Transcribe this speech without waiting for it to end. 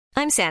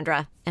I'm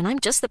Sandra, and I'm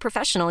just the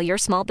professional your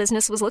small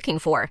business was looking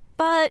for.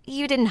 But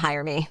you didn't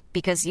hire me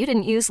because you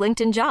didn't use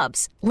LinkedIn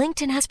Jobs.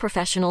 LinkedIn has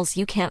professionals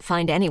you can't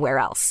find anywhere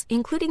else,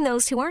 including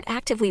those who aren't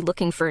actively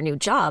looking for a new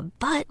job,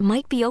 but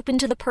might be open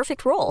to the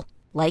perfect role,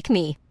 like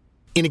me.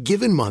 In a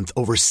given month,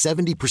 over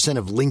 70%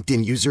 of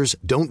LinkedIn users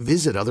don't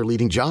visit other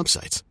leading job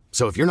sites.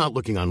 So if you're not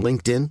looking on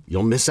LinkedIn,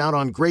 you'll miss out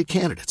on great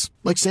candidates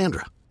like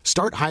Sandra.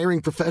 Start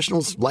hiring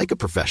professionals like a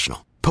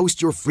professional.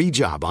 Post your free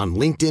job on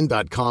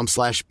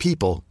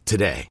linkedin.com/people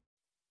today.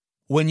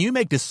 When you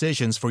make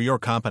decisions for your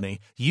company,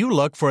 you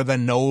look for the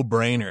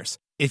no-brainers.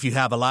 If you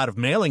have a lot of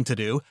mailing to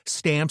do,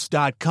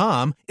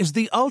 Stamps.com is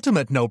the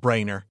ultimate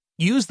no-brainer.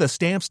 Use the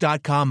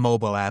Stamps.com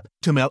mobile app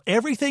to mail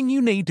everything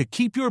you need to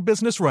keep your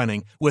business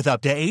running with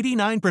up to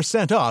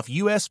 89% off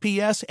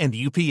USPS and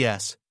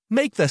UPS.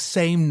 Make the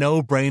same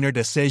no-brainer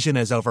decision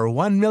as over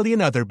 1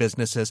 million other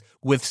businesses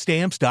with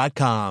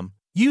Stamps.com.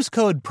 Use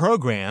code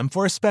PROGRAM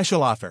for a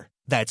special offer.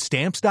 That's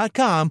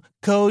Stamps.com,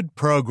 code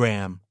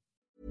PROGRAM.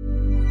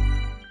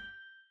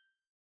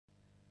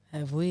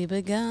 Have we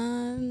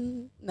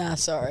begun? Nah,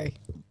 sorry.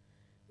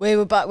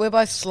 We're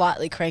both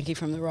slightly cranky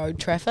from the road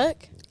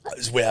traffic.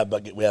 We have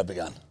begun. We have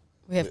begun.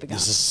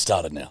 This has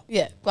started now.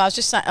 Yeah. Well, I was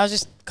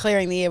just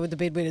clearing the air with the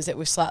bedwetters that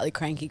were slightly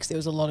cranky because there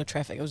was a lot of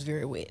traffic. It was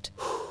very wet.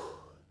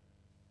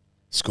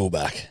 School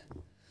back.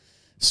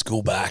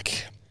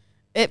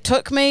 It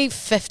took me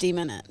 50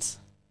 minutes.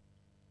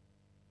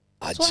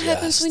 That's what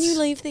happens when you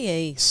leave the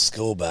east.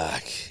 School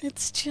back.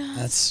 It's just.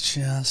 That's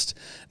just.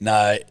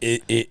 No,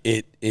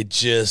 it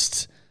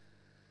just.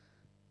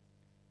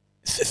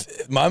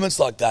 Moments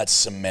like that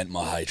cement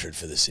my hatred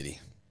for the city.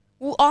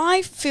 Well,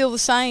 I feel the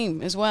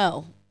same as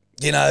well.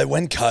 You know,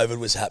 when COVID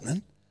was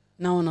happening.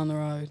 No one on the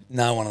road.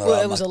 No one on the road.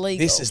 Well, it was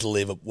illegal. This is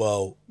livable.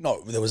 Well,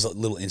 no, there was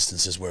little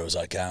instances where it was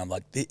okay. I'm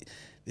like,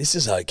 this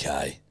is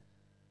okay.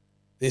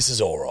 This is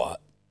all right.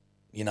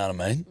 You know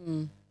what I mean?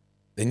 Mm.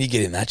 Then you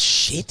get in that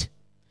shit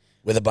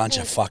with a bunch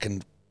of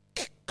fucking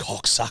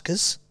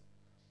cocksuckers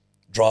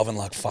driving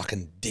like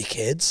fucking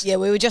dickheads. Yeah,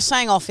 we were just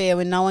saying off air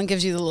when no one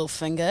gives you the little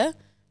finger,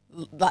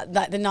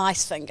 like the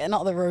nice finger,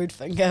 not the rude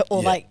finger,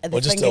 or like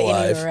the finger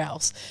anywhere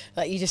else.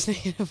 Like you just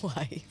need a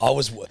wave.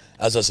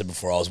 As I said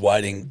before, I was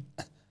waiting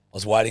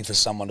for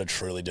someone to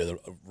truly do the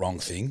wrong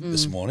thing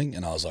this morning,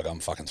 and I was like, I'm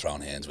fucking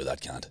throwing hands with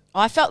that cunt.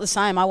 I felt the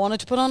same. I wanted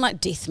to put on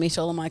like death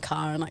metal in my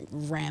car and like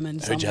ram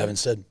in someone. Who'd you have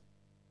instead?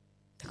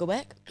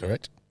 Nickelback.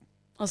 Correct.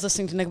 I was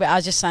listening to Nickelback. I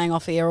was just saying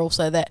off air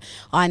also that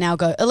I now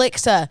go,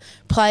 Alexa,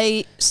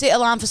 set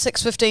alarm for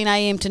 6:15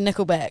 a.m. to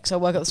Nickelback. So I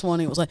woke up this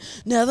morning, it was like,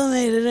 never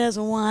made it as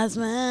a wise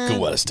man. Good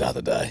way to start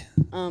the day.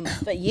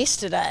 But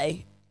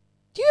yesterday,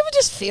 do you ever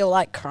just feel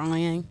like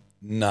crying?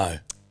 No.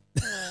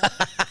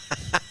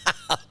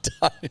 I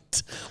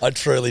don't. I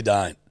truly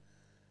don't.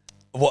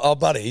 Well, oh,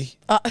 buddy.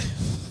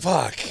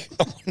 Fuck.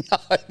 Oh, no,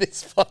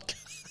 this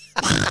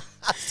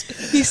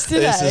podcast.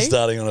 Yesterday. This is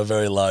starting on a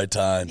very low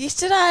tone.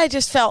 Yesterday, I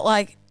just felt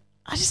like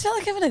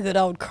having a good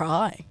old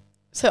cry.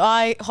 So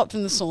I hopped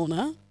in the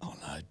sauna. Oh,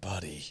 no,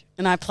 buddy.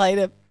 And I played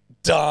a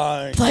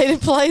Don't.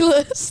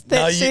 playlist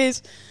that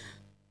says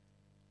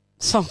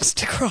songs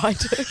to cry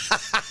to.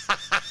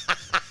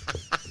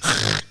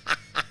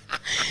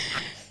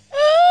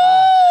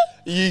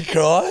 You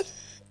cried?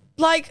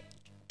 Like,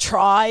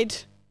 tried.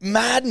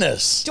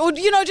 Madness. Or,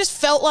 just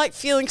felt like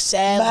feeling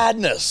sad.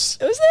 Madness.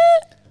 Was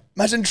it?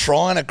 Imagine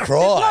trying to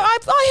cry. No, I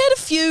had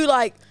a few,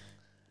 like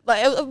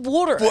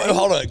water. Well,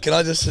 hold on. Can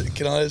I just...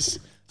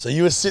 So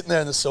you were sitting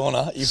there in the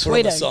sauna, you put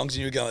on the songs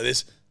and you were going like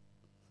this.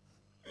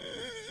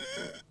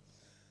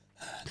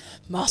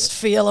 Must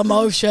feel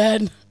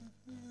emotion.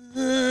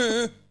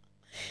 No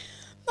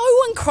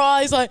one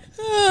cries like,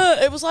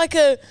 it was like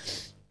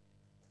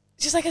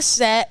just like a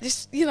sad,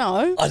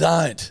 I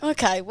don't.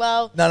 Okay,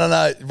 well. No.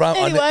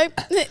 Anyway,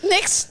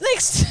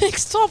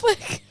 next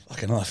topic.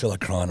 Fucking hell, I feel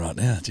like crying right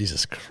now.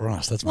 Jesus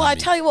Christ, that's I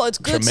tell you what, it's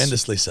good.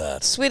 Tremendously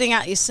sad. Sweating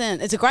out your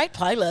sin. It's a great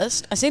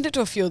playlist. I sent it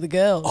to a few of the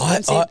girls.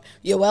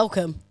 You're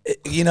welcome.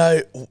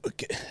 I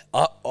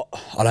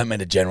don't mean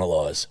to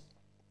generalise.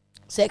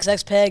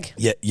 Sex peg.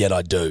 Yet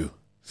I do.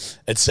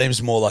 It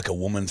seems more like a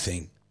woman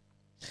thing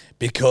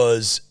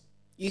because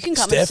you can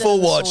come Steph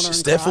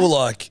will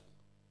like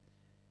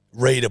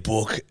read a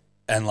book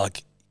and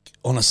like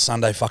on a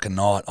Sunday fucking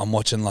night I'm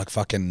watching like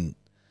fucking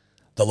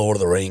The Lord of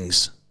the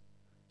Rings.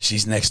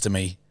 She's next to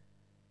me,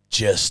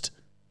 just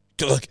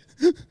like,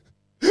 yeah.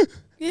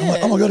 I'm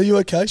like, oh my God, are you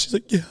okay? She's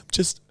like, yeah, I'm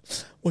just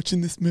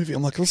watching this movie.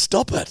 I'm like, well,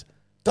 stop it.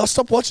 I'll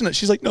stop watching it.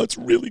 She's like, no, it's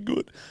really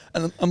good.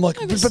 And I'm like,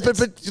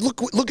 but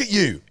look at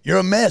you. You're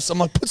a mess. I'm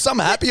like, put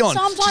something happy on.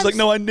 She's like,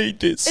 no, I need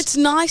this. It's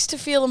nice to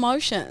feel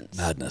emotions.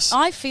 Madness.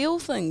 I feel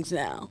things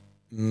now.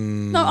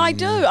 No, I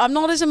do. I'm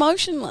not as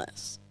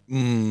emotionless.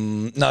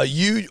 No,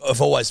 you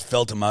have always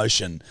felt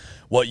emotion.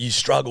 What you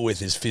struggle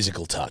with is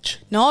physical touch.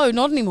 No,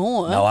 not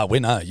anymore. No, we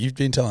know. You've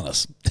been telling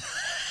us.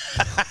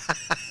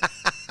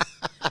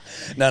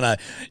 No,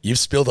 you've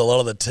spilled a lot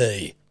of the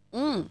tea.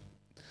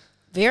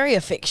 Very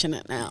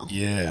affectionate now.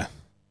 Yeah.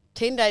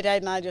 10-day date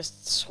and I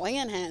just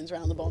swinging hands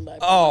around the Bondi.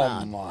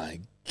 Oh, my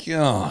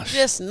gosh.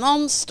 Just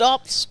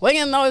non-stop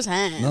swinging those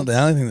hands. Not the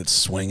only thing that's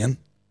swinging.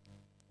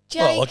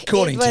 Jake Well,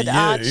 according Edward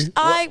to you,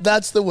 Arch,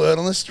 that's the word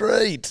on the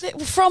street.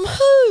 From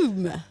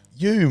whom?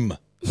 Hume.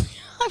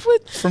 I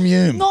would From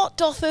Hume. not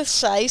dotheth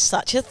say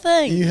such a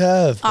thing. You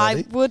have,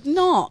 buddy. I would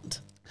not.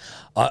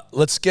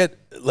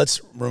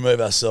 Let's remove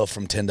ourselves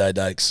from 10-Day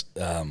Dake's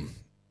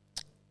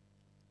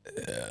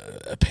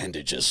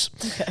appendages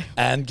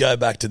and go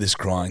back to this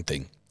crying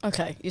thing.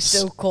 Okay, you're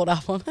still caught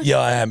up on it? Yeah,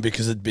 I am,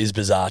 because it is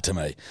bizarre to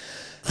me.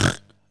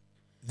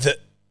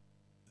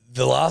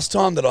 The last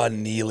time that I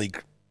nearly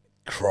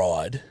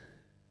cried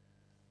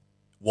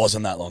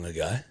wasn't that long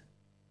ago.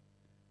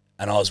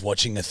 And I was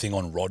watching a thing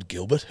on Rod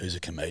Gilbert, who's a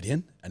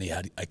comedian, and he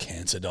had a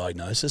cancer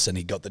diagnosis, and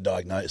he got the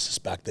diagnosis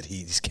back that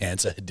his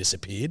cancer had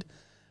disappeared.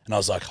 And I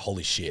was like,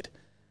 holy shit.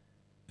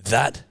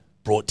 That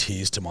brought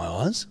tears to my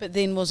eyes. But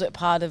then was it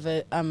part of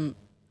a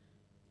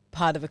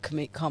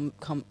chameleon?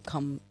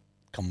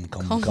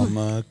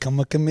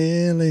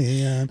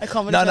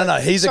 No.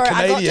 He's a comedian.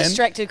 I got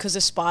distracted because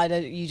the spider,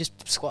 you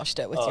just squashed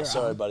it with your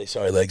sorry, arm. buddy.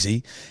 Sorry,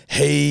 Legsy.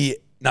 He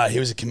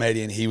was a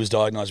comedian. He was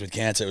diagnosed with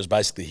cancer. It was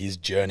basically his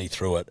journey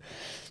through it.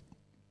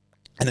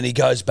 And then he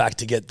goes back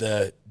to get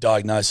the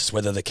diagnosis,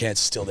 whether the cancer's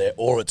still there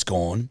or it's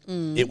gone.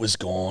 It was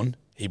gone.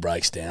 He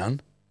breaks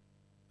down.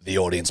 The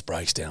audience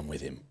breaks down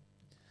with him.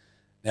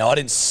 Now, I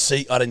didn't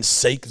seek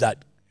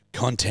that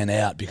content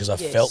out because I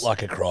felt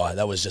like a cry.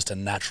 That was just a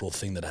natural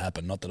thing that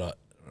happened. Not that I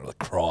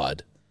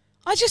cried.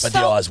 But the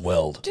eyes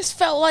welled. Just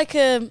felt like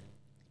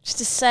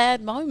just a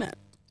sad moment.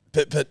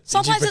 But did you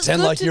Sometimes it's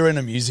pretend good like you're in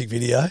a music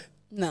video?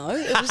 No,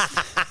 it was.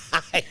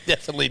 I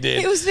definitely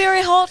did. It was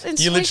very hot and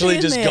You sweaty literally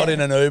in just there. got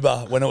in an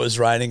Uber when it was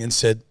raining and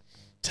said,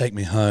 "Take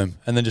me home,"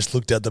 and then just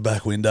looked out the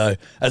back window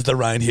as the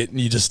rain hit,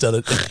 and you just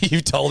started. You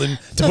told him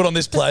to put on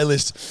this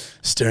playlist,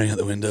 staring out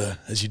the window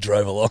as you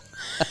drove along.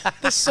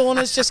 The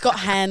sauna's just got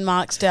hand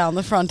marks down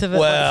the front of it.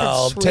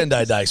 Well, like from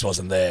 10-Day Dates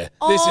wasn't there.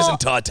 Oh. This isn't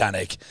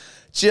Titanic.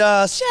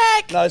 Just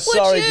Jack, no, would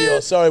sorry, you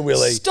Dior. Sorry,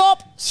 Willie.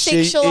 Stop She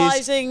is-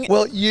 sexualizing.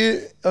 Well,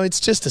 it's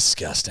just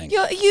disgusting.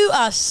 You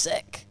are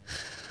sick.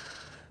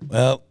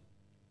 Well,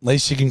 at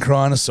least you can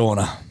cry in a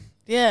sauna.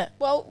 Yeah.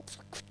 Well,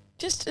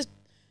 just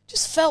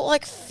felt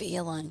like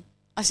feeling.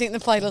 I sent the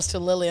playlist to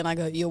Lily and I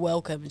go, "You're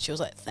welcome," and she was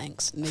like,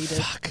 "Thanks, needed."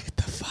 Fuck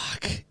the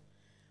fuck.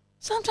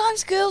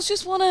 Sometimes girls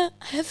just want to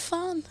have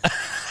fun.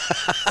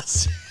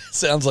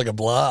 Sounds like a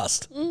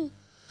blast.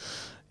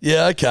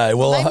 Yeah. Okay.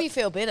 Well, Made me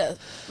feel better.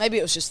 Maybe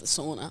it was just the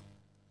sauna.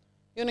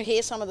 You want to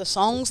hear some of the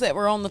songs that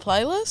were on the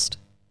playlist?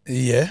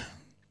 yeah.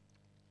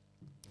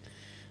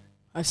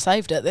 I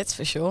saved it, that's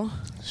for sure.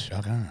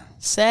 Shocker.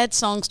 Sad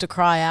songs to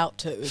cry out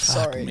to.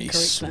 Sorry, me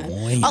correct name.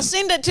 swing. I'll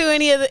send it to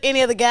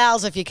any of the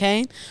gals if you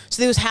can.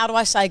 So there was How Do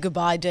I Say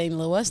Goodbye, Dean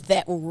Lewis.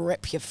 That will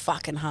rip your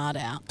fucking heart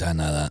out. Don't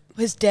know that.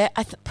 His dad,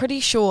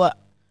 pretty sure,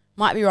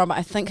 might be wrong, but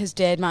I think his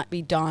dad might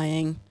be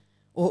dying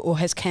or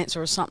has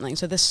cancer or something.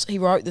 So he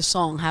wrote the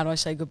song How Do I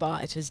Say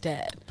Goodbye to his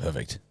dad.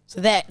 Perfect.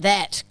 So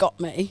that got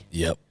me.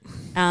 Yep.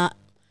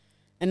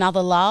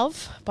 Another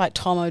Love by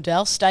Tom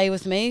Odell. Stay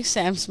With Me,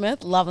 Sam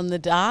Smith. Love in the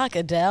Dark,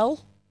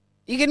 Adele.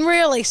 You can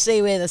really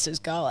see where this is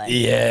going.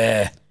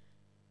 Yeah.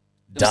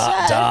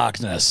 sad.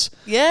 Darkness.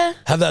 Yeah.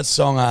 Have that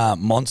song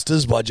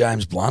Monsters by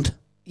James Blunt.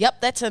 Yep,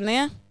 that's in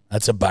there.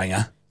 That's a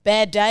banger.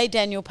 Bad Day,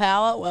 Daniel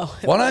Power. Well,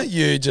 Why don't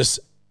you,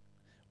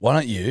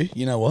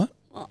 you know what?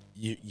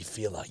 You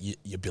feel like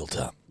you're built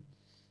up.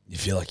 You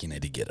feel like you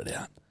need to get it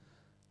out.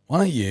 Why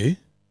don't you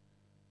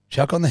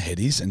chuck on the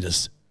headies and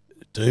just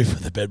do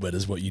for the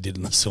bedwetters what you did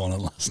in the sauna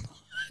last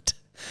night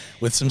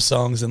with some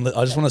songs, and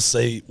I just want to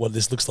see what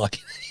this looks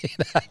like in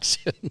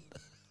action.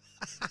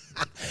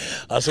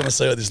 I just want to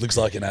see what this looks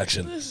like in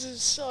action. this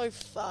is so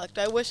fucked.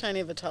 I wish I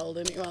never told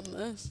anyone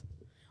this.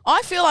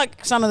 I feel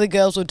like some of the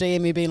girls will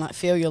DM me being like,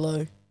 "Feel your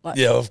Lou." Like,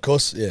 Yeah, of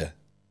course, yeah.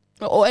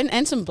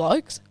 and some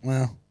blokes.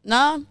 Well,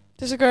 Nah,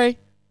 disagree.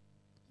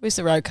 Where's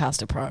the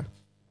Roadcaster Pro?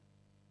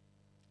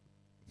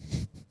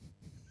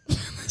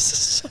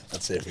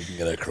 let's see if we can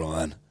get her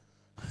crying.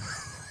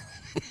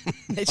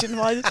 Imagine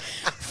my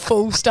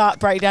full start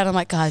breakdown. I'm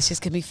like, guys,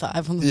 just give me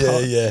 5 on the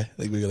pod. Yeah.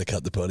 I think we're going to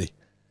cut the potty.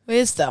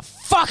 Where's the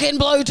fucking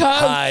blue tone?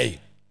 Hey.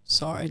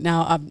 Sorry,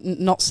 now I'm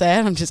not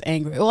sad. I'm just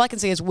angry. All I can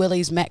see is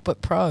Willie's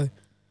MacBook Pro.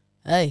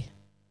 Hey.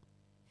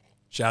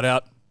 Shout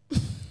out.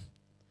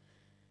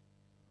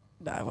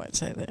 No, I won't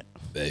say that.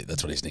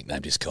 That's what he's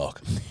nicknamed his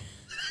cock.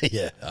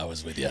 Yeah, I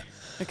was with you.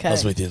 Okay. I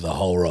was with you the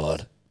whole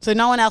ride. So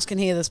no one else can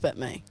hear this but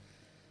me.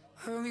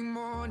 Early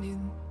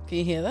morning. Can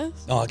you hear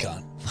this? No, I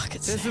can't. Fuck,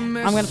 it's There's sad. a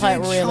I'm going to play it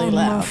message really on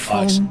my loud.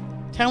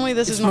 phone. Tell me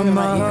this is It's not my going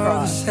to make you mother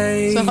cry.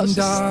 saying, So I was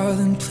just,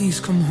 darling, please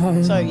come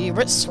home. so you're a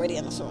bit sweaty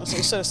in the sauna, so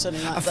you're sort of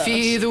sitting like I this.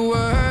 fear the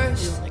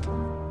worst.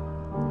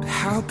 Like,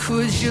 How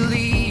could you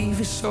leave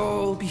us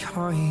all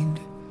behind?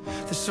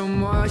 There's so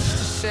much to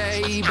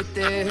say, but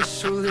there's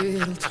so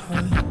little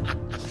time.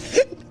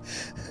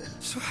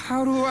 So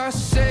how do I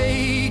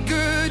say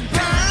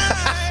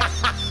goodbye?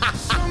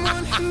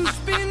 Someone who's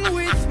been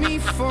with me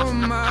for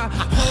my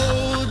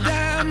whole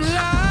damn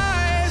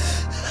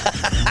life.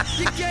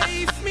 You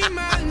gave me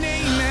my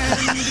name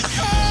and the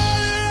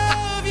color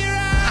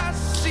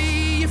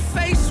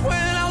face when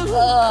I look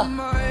at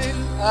mine.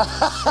 So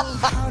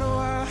how do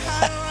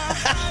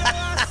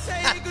I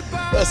say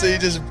goodbye? So you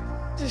just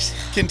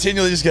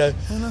continually just go.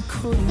 And I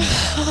couldn't.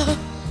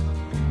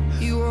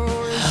 You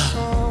always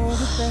saw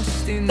the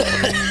best in me.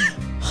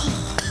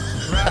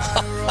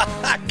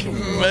 Fuck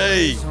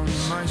me.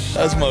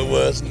 That's my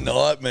worst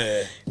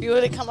nightmare. You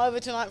want to come over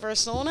tonight for a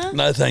sauna?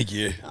 No, thank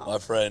you, my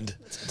friend.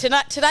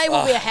 Today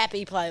will be a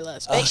happy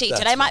playlist. Actually,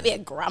 today might be a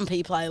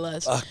grumpy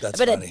playlist. That's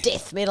a bit funny. of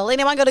death metal.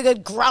 Anyone got a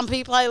good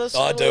grumpy playlist?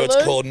 I do.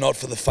 It's called Not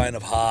for the Faint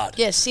of Heart.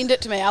 Yeah, send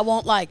it to me. I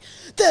want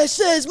this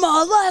is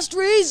my last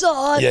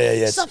resort.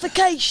 Yeah.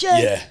 Suffocation.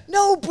 Yeah.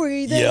 No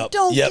breathing. Yep.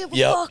 Don't give a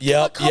fuck.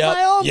 I cut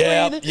my own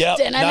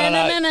breathing.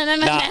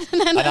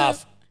 No.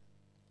 Enough.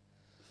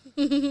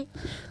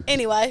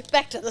 Anyway,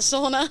 back to the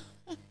sauna.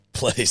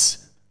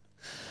 Please.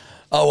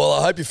 Oh, well,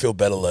 I hope you feel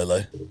better,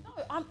 Lulu.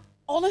 No, I'm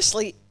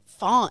honestly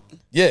fine.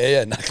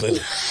 Yeah. No, clearly.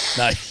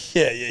 No,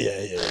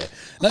 yeah.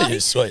 No,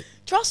 you're sweet.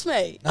 Trust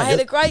me. No, I had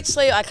a great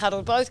sleep. I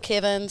cuddled both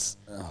Kevins.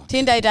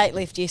 10-day date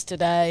left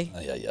yesterday.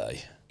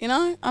 Ay. You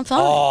know, I'm fine.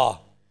 Oh.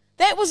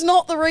 That was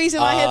not the reason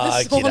I had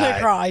the sauna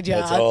cry,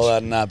 Judge. That's all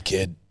that nub,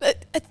 kid.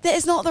 That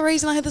is not the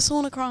reason I had the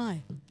sauna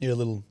cry.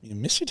 You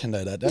miss your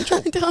 10-day date, don't you?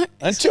 I don't.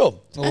 Aren't you? A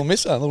little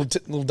misser,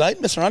 little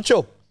date misser, aren't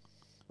you?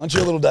 Aren't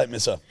you a little date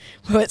misser?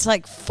 Well, it's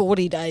like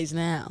 40 days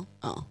now.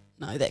 Oh,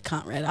 no, that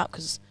can't add up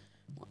because,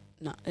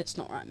 no, it's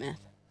not right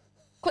math.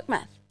 Quick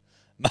math.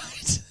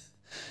 Mate.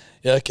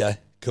 Yeah, okay,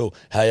 cool.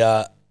 Hey,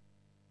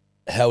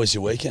 how was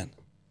your weekend?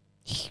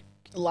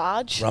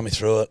 Large. Run me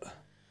through it.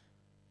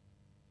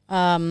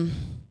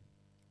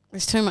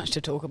 There's too much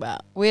to talk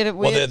about. No,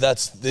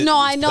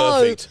 I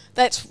know.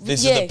 Perfect.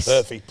 This is the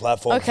perfect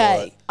platform for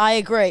it. I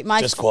agree.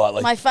 Just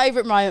quietly. My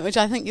favourite moment, which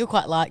I think you'll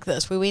quite like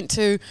this, we went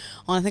to,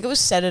 I think it was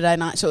Saturday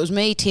night, so it was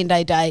me,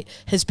 10-day date,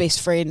 his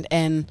best friend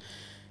and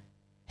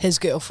his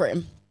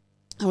girlfriend.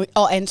 And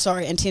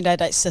 10-day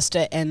date's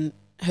sister and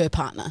her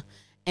partner.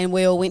 And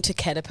we all went to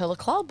Caterpillar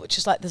Club, which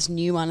is like this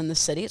new one in the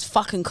city. It's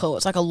fucking cool.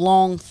 It's like a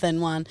long,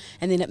 thin one.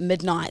 And then at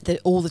midnight,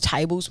 all the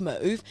tables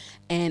move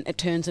and it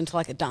turns into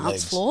like a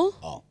dance floor.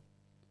 Oh.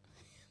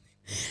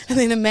 And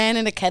then a man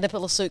in a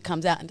caterpillar suit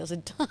comes out and does a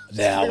dance.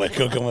 Now we're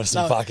cooking with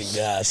some fucking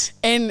gas.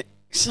 And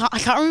so, I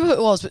can't remember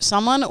who it was, but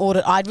someone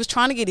ordered, I was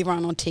trying to get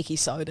everyone on tiki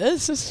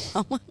sodas.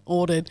 Someone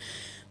ordered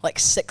like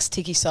 6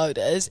 tiki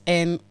sodas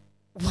and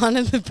one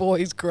of the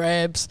boys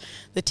grabs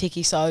the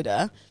tiki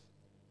soda,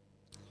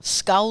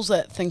 sculls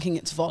it thinking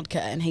it's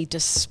vodka, and he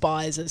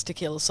despises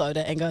tequila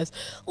soda and goes,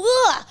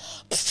 ugh,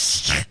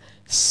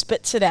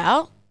 spits it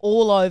out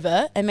all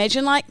over.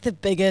 Imagine like the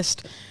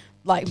biggest,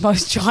 like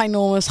most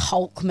ginormous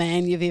Hulk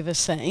man you've ever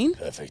seen.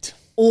 Perfect.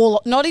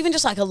 Not even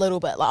just like a little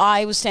bit. Like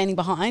I was standing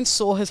behind,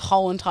 saw his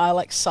whole entire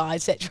like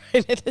side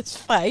saturated his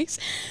face.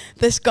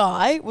 This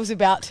guy was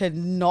about to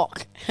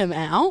knock him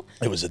out.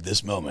 It was at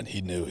this moment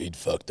he knew he'd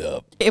fucked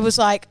up. It was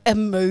like a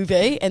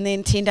movie, and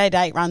then 10-day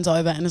date runs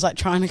over and is like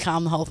trying to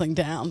calm the whole thing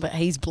down, but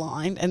he's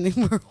blind, and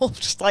then we're all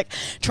just like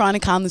trying to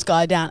calm this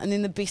guy down. And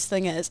then the best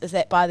thing is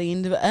that by the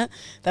end of it,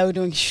 they were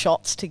doing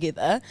shots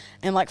together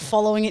and like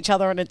following each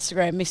other on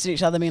Instagram, messaging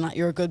each other, being like,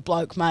 "You're a good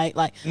bloke, mate.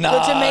 Like, good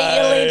to meet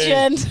you,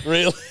 legend."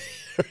 Really?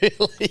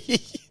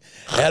 Really?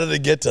 How did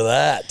it get to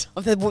that?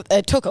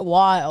 It took a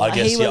while. I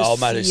guess your old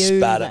mate who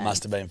spat it fuming.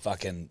 must have been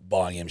fucking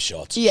buying him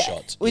shots. Yeah.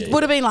 Shots. It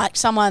would have been like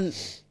someone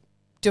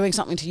doing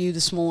something to you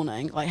this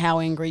morning, like how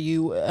angry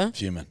you were.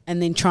 Fuming.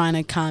 And then trying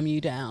to calm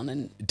you down.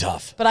 And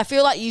tough. But I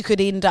feel like you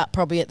could end up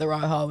probably at the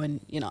Rojo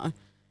and, you know,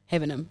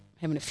 having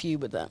a few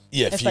with them.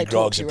 Yeah, a few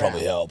grogs would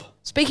probably help.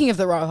 Speaking of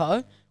the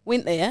Rojo,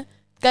 went there.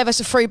 Gave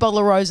us a free bottle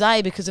of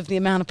rosé because of the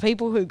amount of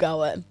people who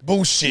go in.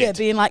 Bullshit. Yeah,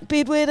 being like,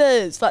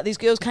 bedwetters. Like, these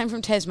girls came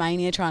from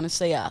Tasmania trying to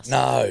see us.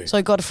 No. So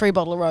got a free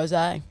bottle of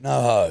rosé. No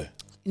ho.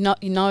 No,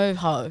 you know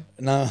ho.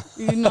 No.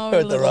 You know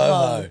at the little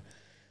Roho.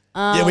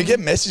 ho. Yeah, we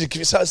get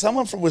messages. So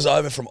someone was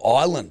over from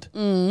Ireland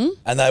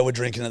and they were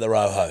drinking at the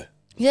Roho.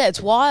 Yeah, it's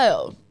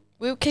wild.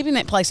 We were keeping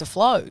that place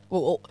afloat.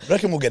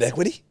 Reckon we'll get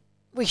equity?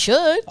 We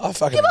should. Give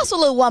us a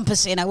little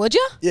 1%, would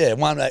you? Yeah,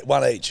 one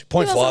each.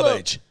 0.5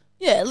 each.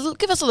 Yeah,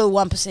 give us a little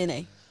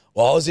 1%.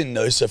 Well, I was in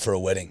Noosa for a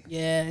wedding.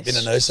 Yeah. Been to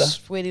Noosa?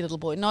 Sweetie little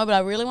boy. No, but I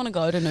really want to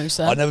go to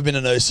Noosa. I've never been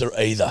to Noosa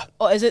either.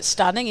 Oh, is it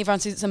stunning? Everyone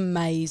says it's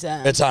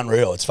amazing. It's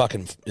unreal. It's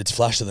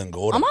flashier than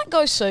Gordon. I might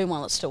go soon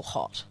while it's still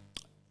hot.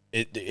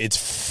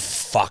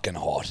 It's fucking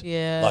hot.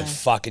 Yeah. Like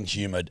fucking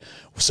humid.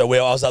 So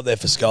I was up there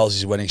for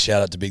Skulls' wedding.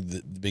 Shout out to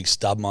the big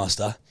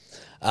Stubmaster.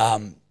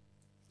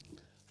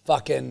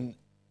 Fucking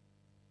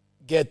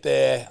get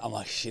there. I'm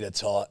like, shit,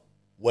 it's hot.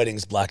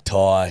 Wedding's black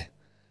tie.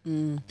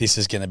 This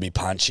is going to be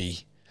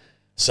punchy.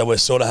 So we're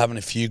sort of having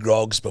a few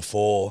grogs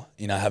before,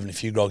 having a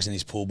few grogs in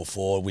his pool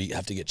before we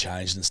have to get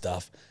changed and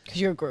stuff. Because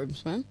you're a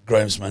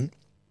groomsman.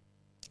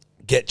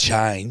 Get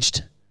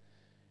changed.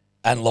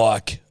 And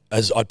like,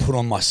 as I put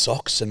on my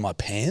socks and my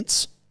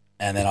pants,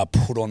 and then I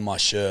put on my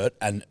shirt,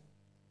 and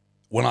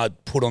when I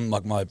put on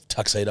like my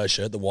tuxedo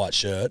shirt, the white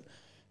shirt,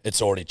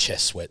 it's already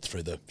chest sweat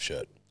through the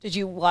shirt. Did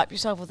you wipe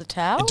yourself with a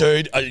towel?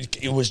 Dude,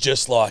 it was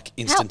just like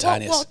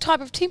instantaneous. What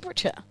type of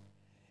temperature?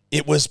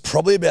 It was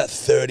probably about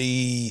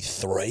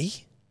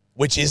 33,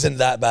 which isn't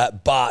that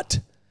bad, but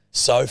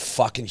so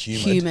fucking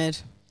humid.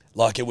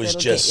 Like it was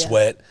That'll just get ya.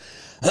 sweat.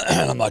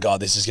 And I'm like, oh,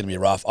 this is going to be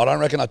rough. I don't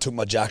reckon I took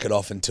my jacket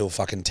off until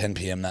fucking 10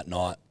 p.m. that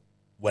night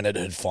when it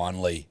had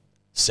finally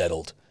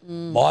settled.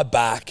 My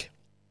back,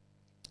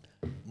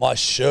 my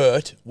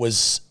shirt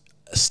was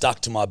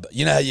stuck to my...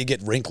 You know how you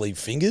get wrinkly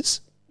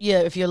fingers? Yeah,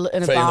 if you're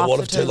in a For in the bath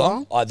water for for too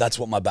long? That's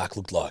what my back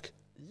looked like.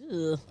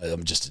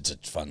 It's a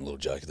fun little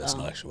joke. That's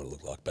not actually what it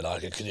looked like. But I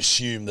could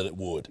assume that it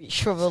would.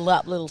 Shriveled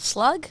up little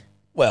slug.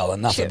 Well,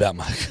 enough about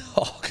my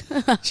cock.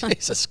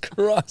 Jesus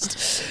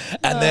Christ.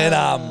 And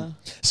then,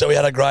 so we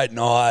had a great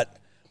night.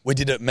 We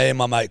did it, me and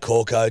my mate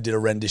Corco did a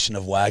rendition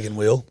of Wagon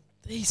Wheel.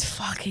 These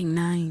fucking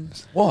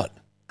names. What?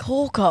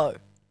 Corco.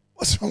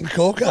 What's wrong with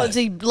Corco? What, does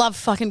he love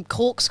fucking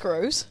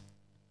corkscrews?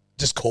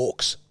 Just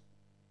corks.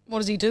 What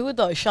does he do with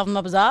those? Shove them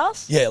up his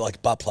ass? Yeah,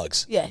 like butt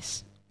plugs.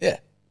 Yes. Yeah.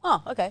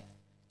 Oh, okay.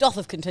 Doth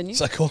have continued.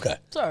 It's like Corco.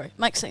 Sorry,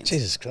 makes sense.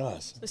 Jesus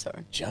Christ. So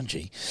sorry.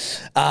 Judgy.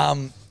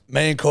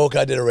 Me and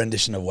Corco did a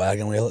rendition of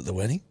Wagon Wheel at the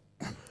wedding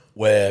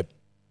where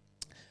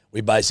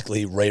we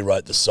basically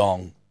rewrote the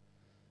song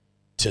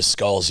to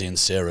Scalzi and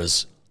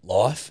Sarah's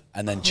life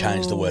and then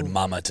changed the word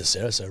mama to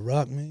Sarah. So,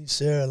 rock me,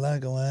 Sarah,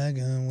 like a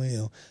wagon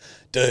wheel.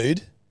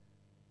 Dude,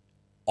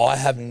 I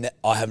have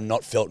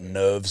not felt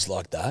nerves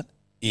like that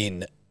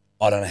in,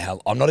 I don't know how,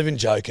 I'm not even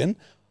joking.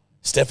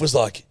 Steph was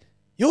like,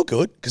 you're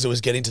good, because it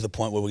was getting to the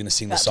point where we're going to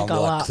sing the About to song, go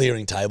they're like up.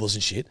 clearing tables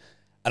and shit.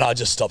 And I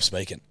just stopped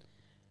speaking.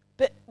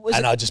 But was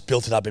And it, I just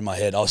built it up in my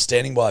head. I was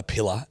standing by a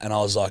pillar and I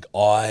was like,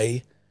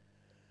 I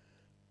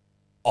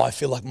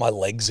feel like my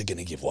legs are going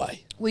to give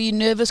way. were you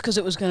nervous because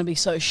it was going to be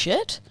so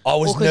shit? I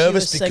was Or 'cause you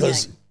nervous were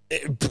because singing?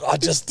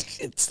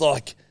 it's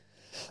like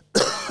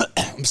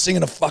I'm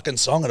singing a fucking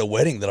song at a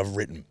wedding that I've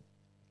written.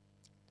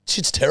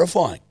 Shit's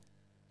terrifying.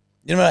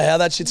 You don't know how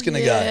that shit's going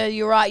to Yeah, go.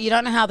 you're right. You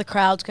don't know how the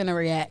crowd's going to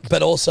react.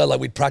 But also, like,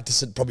 we'd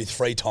practiced it probably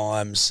 3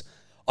 times.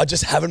 I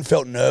just haven't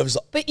felt nerves.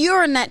 But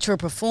you're a natural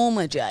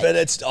performer, Jake.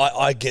 But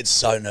I get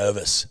so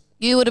nervous.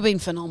 You would have been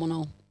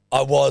phenomenal.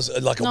 I was,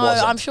 like, it No,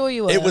 wasn't. I'm sure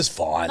you were. It was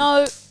fine.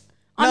 No,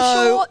 I'm No.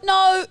 sure.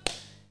 No,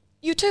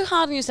 you're too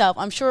hard on yourself.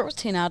 I'm sure it was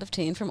 10 out of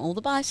 10 from all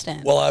the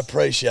bystanders. Well, I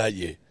appreciate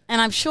you. And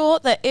I'm sure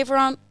that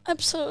everyone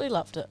absolutely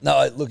loved it.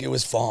 No, look, it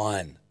was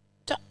fine.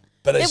 D-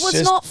 But It it's was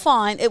just, not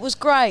fine. It was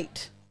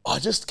great. I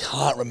just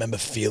can't remember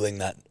feeling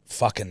that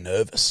fucking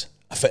nervous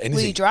for anything.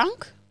 Were you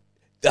drunk?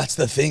 That's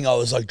the thing. I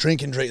was like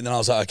drink, and then I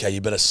was like, okay,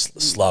 you better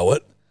slow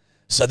it.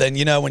 So then,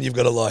 you know, when you've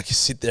got to like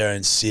sit there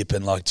and sip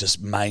and like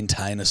just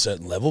maintain a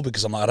certain level,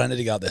 because I'm like, I don't need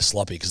to go up there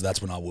sloppy because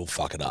that's when I will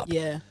fuck it up.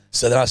 Yeah.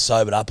 So then I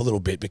sobered up a little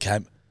bit,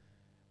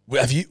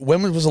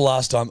 when was the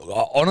last time?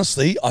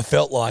 Honestly, I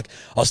felt like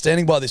I was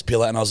standing by this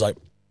pillar and I was like,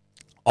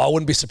 I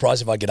wouldn't be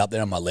surprised if I get up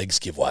there and my legs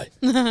give way.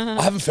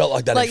 I haven't felt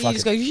like that Like in you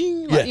just go,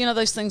 fucking... like, Yeah. you know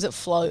those things that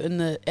float in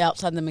the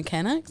outside the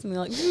mechanics, and they're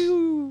like,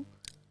 "Woo."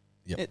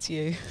 Yep. It's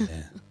you.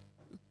 Yeah.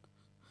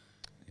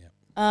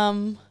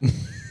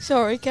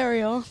 Sorry,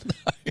 carry on.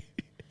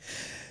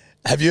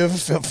 Have you ever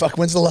felt,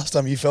 when's the last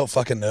time you felt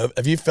fucking nerve?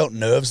 Have you felt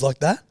nerves like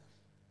that?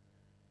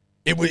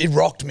 It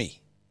rocked me.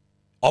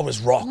 I was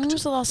rocked. When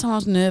was the last time I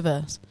was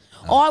nervous?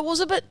 Oh, I was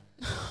a bit.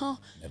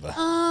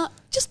 Never.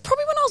 Just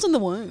probably when I was in the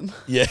womb.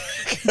 Yeah,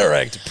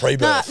 correct. No,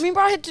 Pre-birth. remember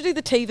I had to do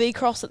the TV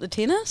cross at the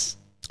tennis?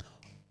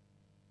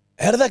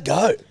 How did that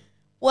go?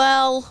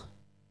 Well,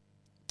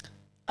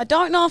 I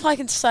don't know if I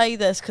can say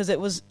this because it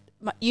was,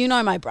 you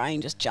know, my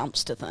brain just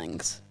jumps to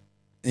things.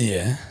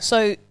 Yeah.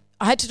 So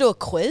I had to do a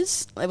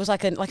quiz. It was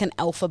like an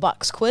Alpha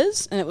Bucks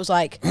quiz, and it was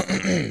like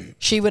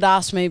she would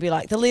ask me, be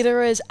like, the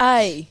letter is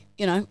A,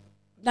 you know,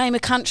 name a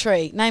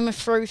country, name a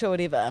fruit or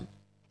whatever.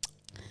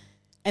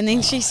 And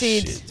then she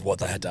said, Shit, what,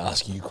 they had to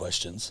ask you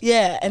questions?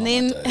 yeah, and Oh,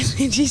 then my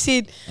days. she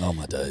said, Oh,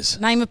 my days.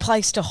 name a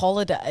place to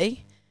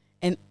holiday.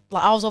 And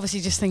like I was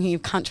obviously just thinking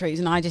of countries,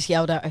 and I just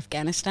yelled out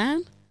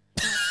Afghanistan.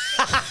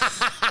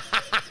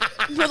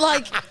 But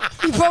like,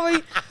 you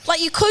probably, like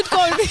you could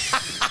go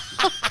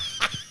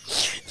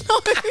no,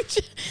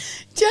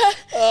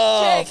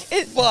 Jack,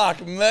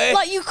 Fuck me.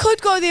 like you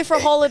could go there for a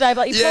holiday,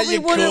 but you probably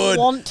wouldn't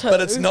want to.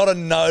 But it's not a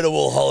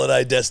notable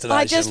holiday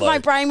destination. my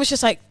brain was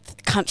just like,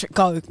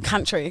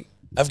 country.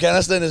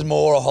 Afghanistan is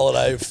more a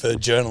holiday for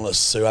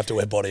journalists who have to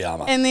wear body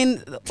armour. And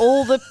then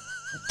all the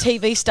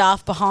TV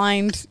staff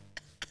behind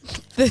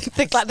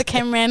the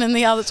cameraman and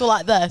the others were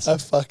like this. A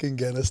fucking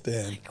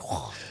Afghanistan.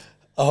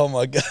 Oh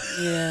my God.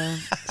 Yeah.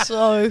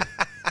 So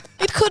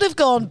it could have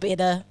gone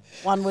better,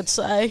 one would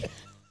say.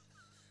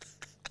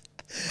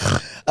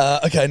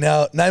 Okay,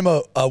 now name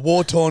a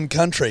war-torn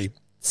country.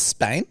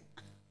 Spain?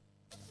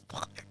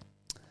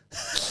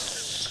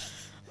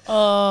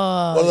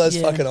 Oh, What are those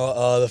yeah. fucking...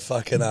 Oh, the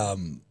fucking...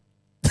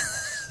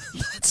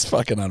 That's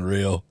fucking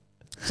unreal.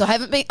 So I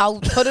haven't been. I'll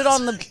put it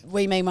on the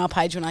We Meanwhile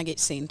page when I get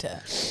sent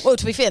it. Well,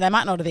 to be fair, they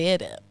might not have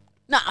aired it.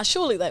 Nah,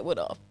 surely they would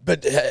have.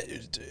 But...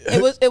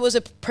 It was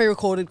a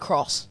pre-recorded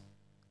cross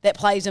that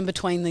plays in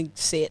between the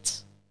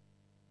sets.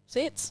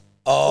 Sets?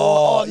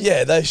 Oh, Or on-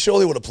 yeah, they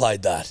surely would have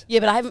played that. Yeah,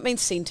 but I haven't been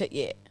sent it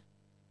yet.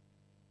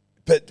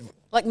 But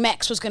Like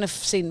Max was going to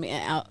send me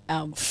our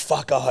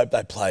Fuck, I hope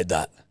they played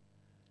that.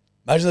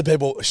 Imagine the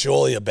people,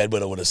 surely a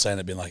bedwetter would have seen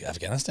it, been like,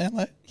 Afghanistan,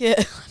 mate? Yeah,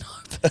 I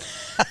know.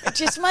 It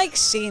just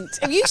makes sense.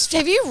 Have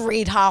you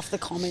read half the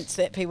comments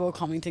that people are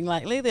commenting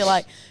lately? They're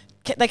like,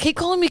 they keep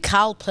calling me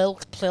Carl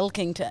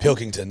Pilkington.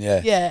 Pilkington,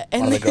 yeah. Yeah.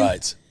 And one of the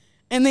greats.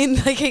 And then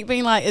they keep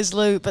being like, is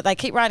Lou, but they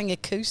keep writing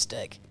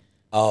acoustic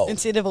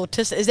instead of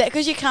autistic. Is that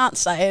because you can't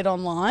say it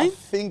online? I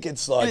think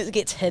it's like... And it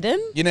gets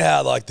hidden? You know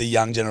how, like, the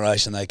young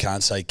generation, they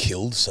can't say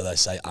killed, so they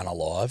say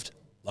unalived?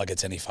 Like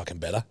it's any fucking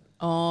better?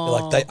 Oh.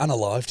 They're like, they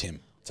unalived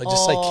him. So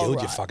just say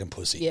killed, you fucking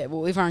pussy. Yeah,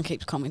 well, everyone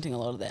keeps commenting a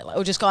lot of that. Like,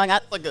 we're just going... I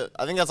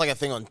think that's like a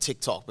thing on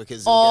TikTok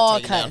because it'll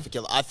get taken down for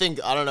killer. I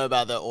don't know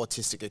about the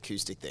autistic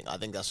acoustic thing. I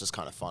think that's just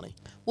kind of funny.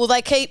 Well,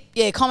 they keep,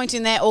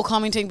 commenting that or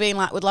commenting being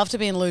like, would love to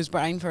be in Lou's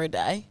brain for a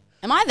day.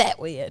 Am I that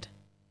weird?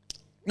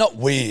 Not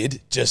weird,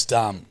 just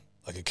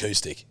like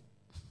acoustic.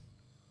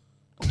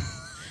 You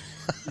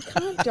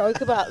can't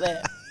joke about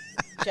that,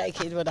 Jake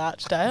Edward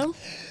Archdale.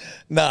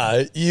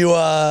 No,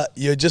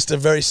 you're just a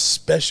very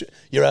special...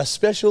 You're a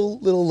special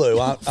little Lou,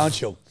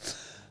 aren't you?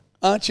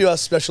 Aren't you a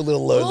special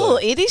little Lou? Oh,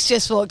 Eddie's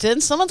just walked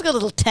in. Someone's got a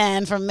little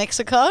tan from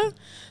Mexico.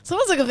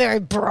 Someone's like a very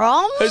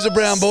Brahms. Who's a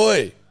brown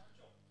boy?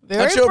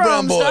 Very aren't you Brahms, a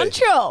brown boy? aren't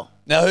you?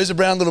 Now, who's a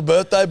brown little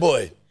birthday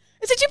boy?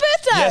 Is it your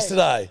birthday?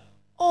 Yesterday.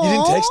 Aww. You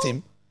didn't text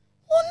him?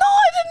 Well, no,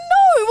 I didn't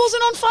know. It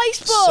wasn't on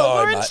Facebook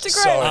Sorry, or mate.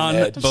 Instagram. Sorry,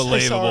 Ned.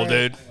 Unbelievable,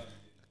 dude.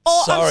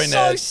 Oh, sorry, I'm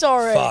so Ned.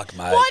 sorry. Fuck,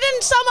 mate. Why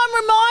didn't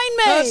someone remind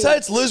me? No, say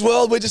it's Lou's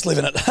world. We're just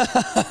living it.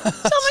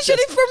 Someone should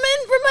have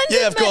reminded me.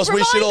 Yeah, of course.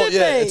 We should all. reminded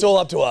Yeah, me. it's all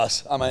up to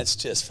us. I mean, it's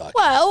just fuck.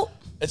 Well,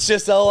 It's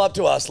just all up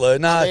to us, Lou.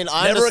 No,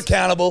 I never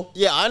accountable.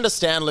 Yeah, I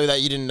understand, Lou,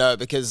 that you didn't know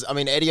because,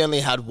 Eddie only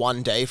had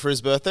one day for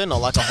his birthday, not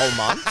like a whole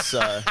month.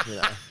 So,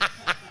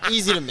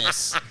 easy to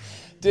miss.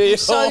 I'm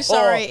so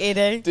sorry,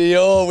 Eddie.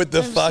 Dior with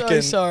the I'm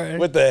fucking... so sorry.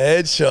 With the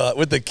headshot,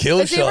 with the kill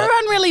Is shot.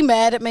 everyone really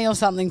mad at me or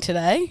something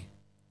today?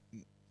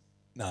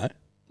 No.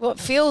 Well, it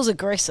feels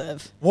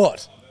aggressive.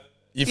 What?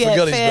 You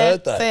forgot his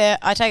birthday. Fair.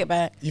 I take it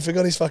back. You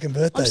forgot his fucking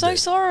birthday. I'm so dude.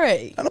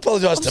 sorry. Don't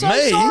apologise to I'm so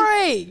me.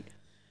 sorry.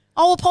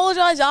 I'll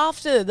apologise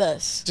after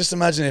this. Just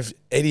imagine if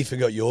Eddie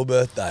forgot your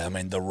birthday. I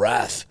mean, the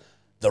wrath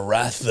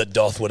that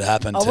doth would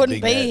happen. I to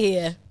wouldn't Big be Ned.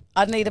 here.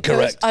 I'd need a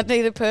Correct. I'd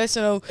need a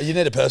personal. You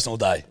need a personal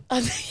day.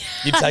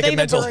 You'd I'd take a need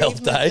mental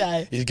health bereavement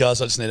day. You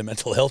guys, I just need a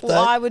mental health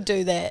Well, day. I would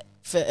do that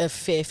for a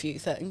fair few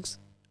things.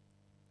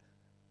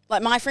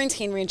 Like my friends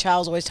Henry and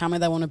Charles always tell me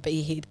they want to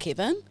behead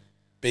Kevin.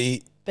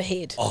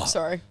 Behead. Oh,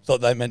 Sorry.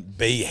 Thought they meant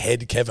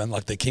behead Kevin,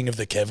 like the king of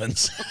the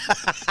Kevins.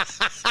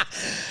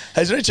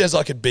 Is there any chance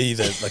I could be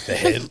the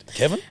head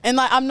Kevin? And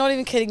like, I'm not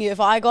even kidding you. If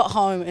I got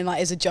home and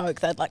like as a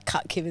joke they'd like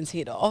cut Kevin's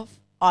head off,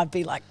 I'd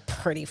be like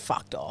pretty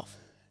fucked off.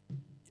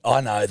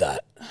 I know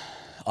that.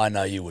 I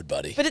know you would,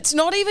 buddy. But it's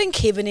not even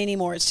Kevin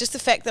anymore. It's just the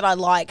fact that I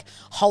like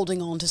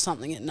holding on to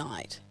something at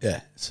night.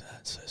 Yeah, it's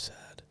so sad.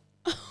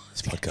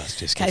 This podcast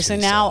just Okay, gets so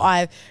me now sad.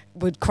 I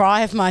would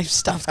cry of my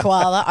stuffed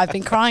koala. I've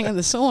been crying in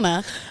the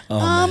sauna. Oh,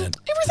 man.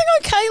 Everything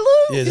okay,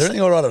 Lou? Yeah, is there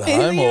anything all right at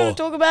anything home? you want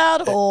to talk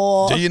about?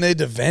 Or Do you need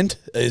to vent?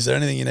 Is there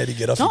anything you need to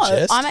get off no? your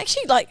chest? I'm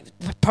actually like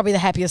probably the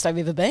happiest I've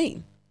ever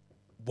been.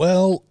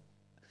 Well,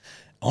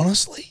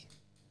 honestly,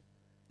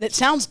 That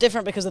sounds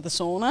different because of the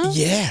sauna.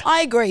 Yeah.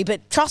 I agree,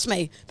 but trust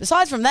me,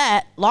 besides from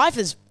that, life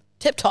is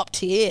tip-top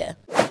tier.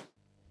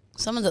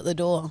 Someone's at the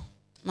door.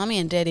 Mummy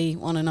and Daddy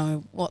want to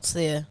know what's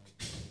there.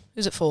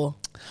 Who's it for?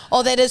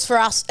 Oh, that is for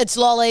us. It's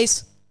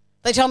lollies.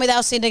 They told me they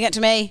were sending it to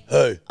me.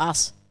 who?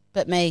 Us.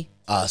 But me.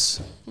 Us.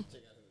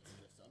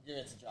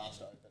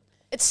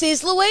 It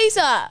says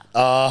Louisa.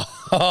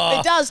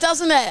 It does,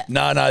 doesn't it?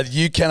 No,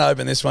 you can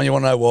open this one. You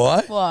want to know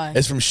why? Why?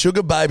 It's from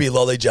Sugar Baby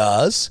Lolly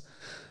Jars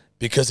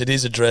because it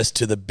is addressed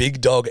to the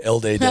big dog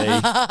LDD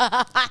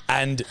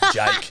and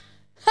Jake.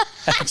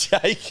 And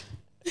Jake.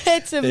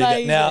 It's There you go.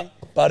 amazing. Now,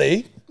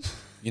 buddy,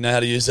 you know how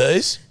to use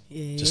these?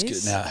 Yes.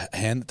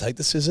 Just take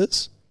the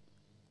scissors.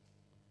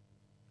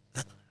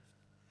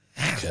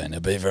 Okay, now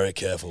be very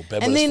careful.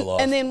 and then, for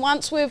life. and then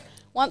once we've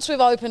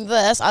opened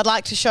this, I'd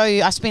like to show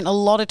you. I spent a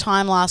lot of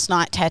time last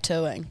night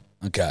tattooing.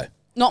 Okay.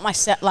 Not my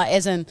set, like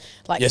as in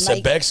like. Yeah, so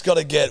make- Beck's got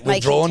to get. We've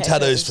making drawn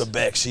tattoos tattoos. for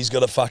Beck. She's got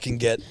to fucking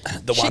get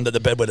the one that the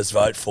bedwetters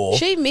vote for.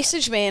 She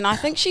messaged me, and I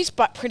think she's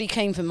pretty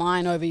keen for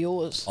mine over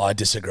yours. I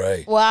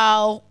disagree.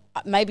 Well,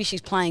 maybe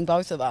she's playing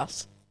both of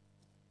us.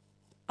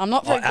 I'm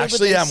not very I good with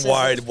actually these am scissors.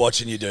 worried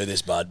watching you do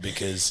this, bud,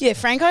 because. Yeah,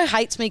 Franco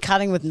hates me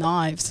cutting with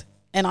knives,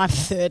 and I'm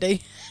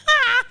 30.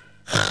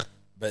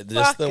 But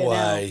just the Fucking way.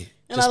 hell.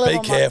 And Just I live be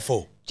on my-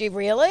 careful. Do you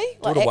really?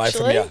 Put it away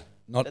from you,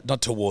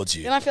 not towards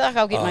you. Then I feel like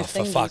I'll get my for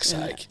fingers. fuck's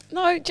in sake. it.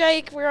 No,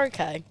 Jake, we're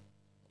okay.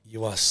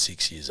 You are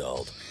 6 years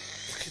old.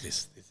 Look at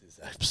this. This is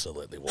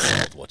absolutely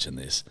wild watching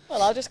this.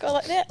 Well, I'll just go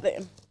like that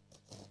then.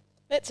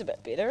 That's a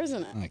bit better,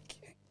 isn't it?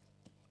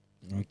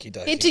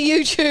 Okay. Head to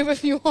YouTube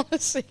if you want to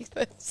see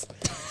this.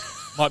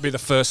 Might be the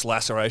first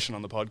laceration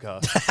on the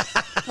podcast.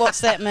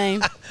 What's that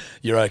mean?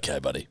 You're okay,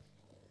 buddy.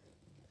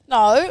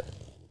 No,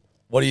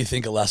 What do you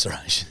think a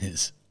laceration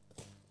is?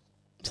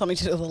 something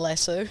to do with a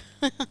lasso.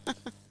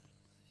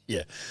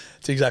 Yeah,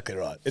 it's exactly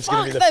right. It's Fuck,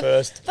 going to be the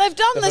first. They've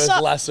done the this first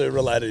up.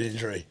 lasso-related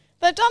injury.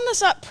 They've done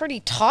this up pretty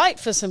tight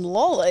for some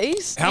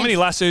lollies. How many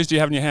lassos do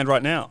you have in your hand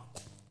right now?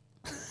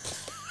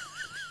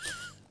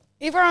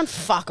 Everyone,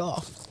 fuck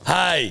off.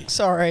 Hey,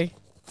 Sorry.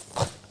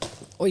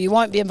 Or you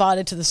won't be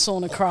invited to the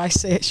sauna cry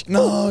sesh.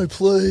 no,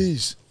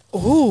 please.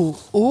 Ooh.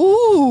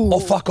 Oh,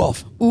 fuck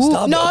off. Ooh.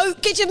 Starbucks. No,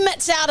 get your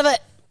mitts out of it.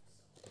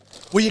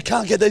 Well, you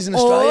can't get these in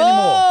Australia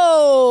anymore.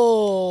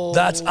 Oh.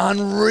 That's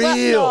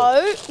unreal.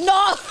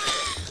 No.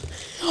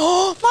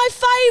 Oh, my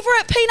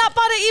favourite peanut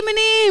butter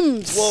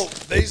M&Ms. Well,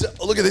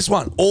 look at this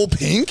one. All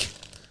pink.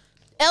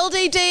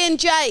 LDD and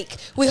Jake.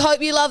 We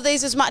hope you love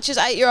these as much as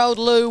 8-year-old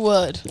Lou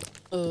would.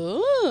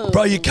 Ooh.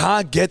 Bro, you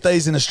can't get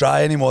these in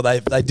Australia anymore. They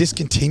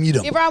discontinued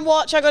them. Everyone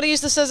watch. I got to use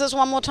the scissors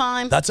one more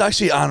time. That's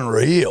actually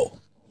unreal.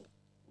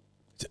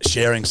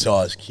 Sharing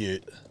size,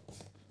 cute.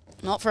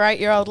 Not for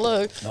 8-year-old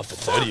Lou. Not for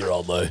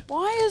 30-year-old Lou.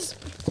 Why is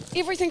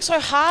everything so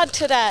hard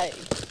today?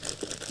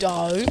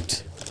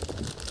 Don't.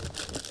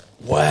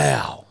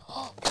 Wow.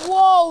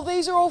 Whoa,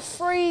 these are all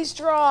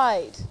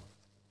freeze-dried.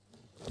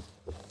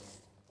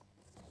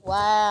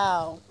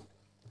 Wow.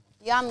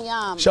 Yum,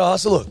 yum. Show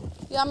us a look.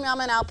 Yum,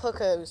 yum, and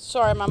alpucus.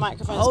 Sorry, my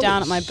microphone's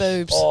down at my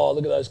boobs. Oh,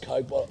 look at those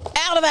Coke bottles.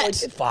 Out of it.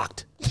 Get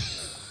fucked.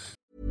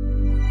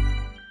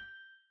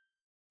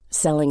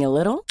 Selling a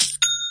little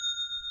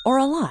or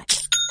a lot?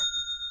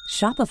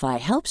 Shopify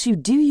helps you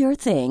do your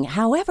thing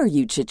however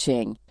you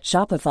cha-ching.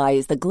 Shopify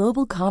is the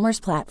global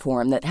commerce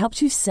platform that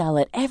helps you sell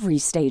at every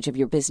stage of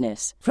your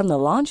business. From the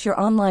launch your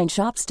online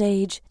shop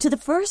stage to the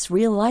first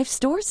real-life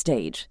store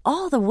stage,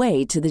 all the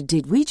way to the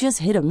did we just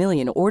hit a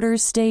million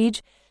orders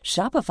stage.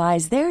 Shopify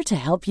is there to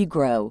help you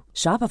grow.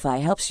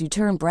 Shopify helps you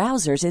turn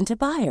browsers into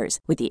buyers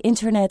with the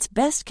internet's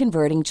best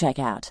converting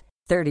checkout.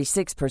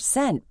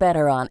 36%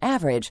 better on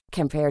average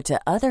compared to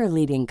other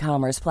leading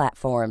commerce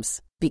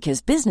platforms.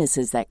 Because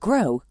businesses that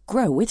grow,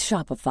 grow with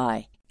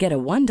Shopify. Get a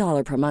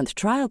 $1 per month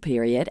trial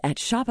period at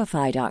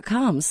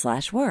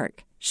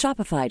shopify.com/work.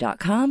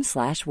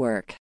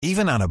 Shopify.com/work.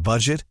 Even on a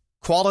budget,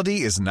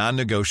 quality is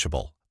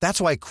non-negotiable.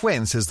 That's why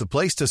Quince is the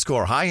place to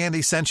score high-end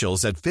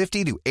essentials at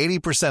 50 to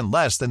 80%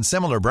 less than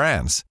similar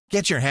brands.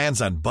 Get your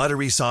hands on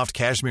buttery soft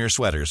cashmere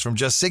sweaters from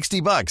just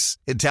 $60,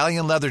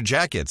 Italian leather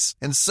jackets,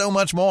 and so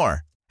much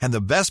more. And the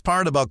best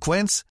part about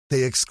Quince,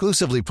 they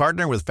exclusively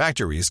partner with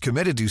factories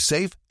committed to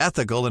safe,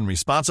 ethical, and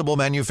responsible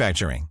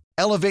manufacturing.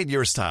 Elevate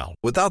your style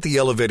without the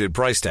elevated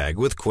price tag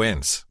with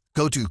Quince.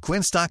 Go to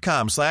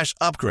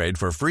quince.com/upgrade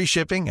for free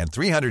shipping and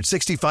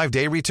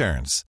 365-day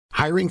returns.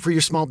 Hiring for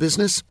your small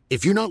business?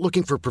 If you're not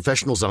looking for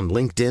professionals on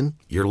LinkedIn,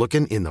 you're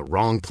looking in the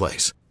wrong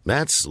place.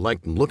 That's like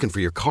looking for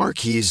your car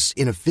keys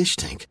in a fish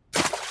tank.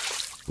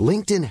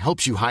 LinkedIn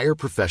helps you hire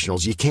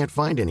professionals you can't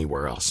find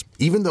anywhere else,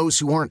 even those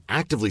who aren't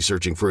actively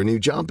searching for a new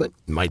job but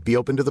might be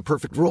open to the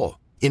perfect role.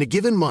 In a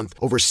given month,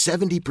 over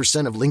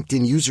 70% of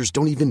LinkedIn users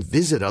don't even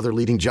visit other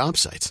leading job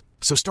sites.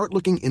 So start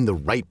looking in the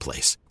right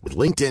place. With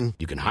LinkedIn,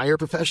 you can hire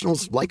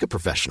professionals like a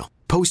professional.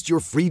 Post your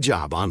free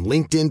job on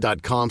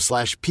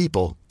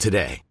linkedin.com/people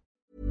today.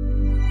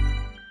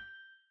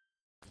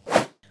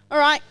 All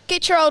right,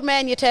 get your old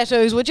man your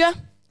tattoos, would you?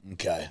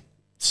 Okay.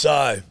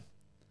 So,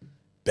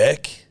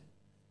 Beck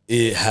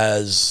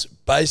has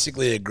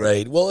basically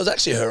agreed. Well, it was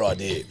actually her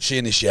idea. She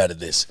initiated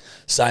this,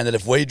 saying that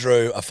if we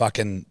drew a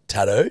fucking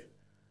tattoo,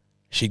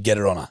 she'd get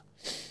it on her.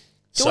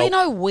 Do we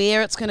know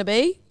where it's going to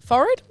be?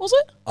 Forehead, was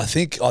it? I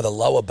think either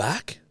lower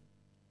back.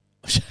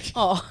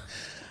 Oh.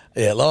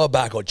 Yeah, lower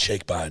back or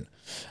cheekbone.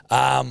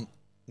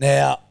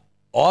 Now,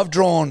 I've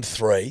drawn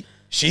 3.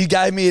 She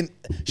gave me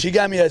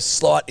a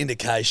slight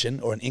indication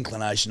or an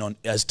inclination on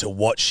as to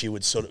what she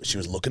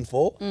was looking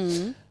for.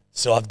 Mm.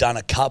 So I've done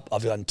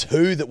I've done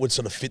 2 that would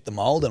sort of fit the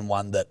mold and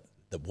one that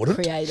wouldn't.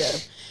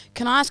 Creative.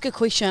 Can I ask a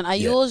question? Are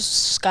yours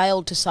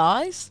scaled to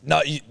size?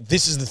 No,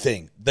 this is the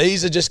thing.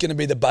 These are just going to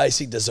be the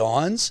basic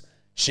designs.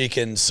 She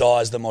can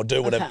size them or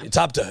do whatever. Okay. It's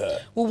up to her.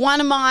 Well, one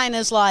of mine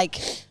is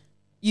like,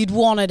 you'd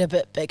want it a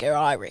bit bigger,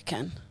 I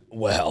reckon.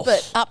 Well.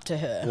 But up to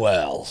her.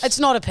 Well. It's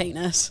not a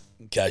penis.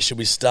 Okay, should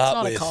we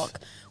start with... It's not a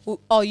cock.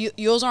 Well,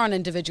 yours are on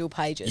individual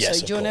pages. Yes,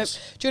 so do you want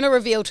to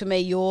reveal to me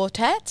your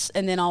tats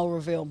and then I'll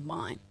reveal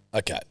mine?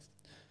 Okay.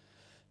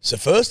 So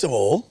first of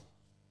all,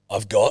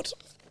 I've got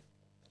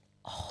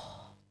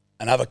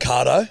an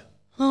avocado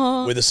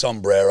with a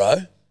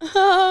sombrero,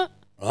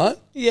 right?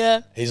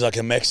 Yeah. He's like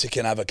a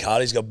Mexican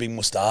avocado. He's got a big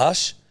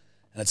moustache,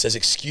 and it says,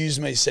 "Excuse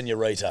me,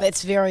 señorita."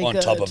 That's very good.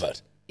 On top of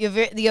it.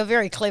 You're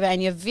very clever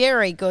and you're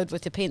very good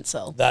with the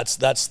pencil. That's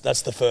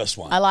the first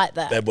one. I like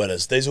that.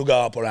 Bedwetters. These will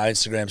go up on our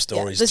Instagram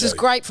stories This too. is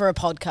great for a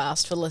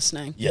podcast for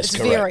listening. Yes, it's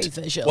correct. very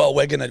visual. Well,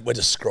 we're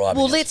describing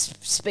Well, it. let's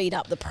speed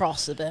up the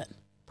process a bit.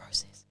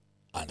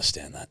 I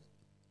understand that.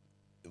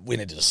 We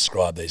need to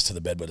describe these to the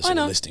bedwetters who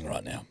are listening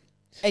right now.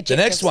 Adjectives. The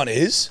next one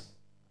is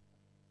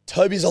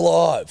Toby's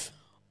alive.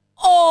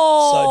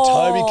 Oh. So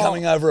Toby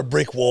coming over a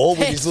brick wall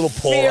with his little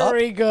paw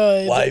very up,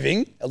 good.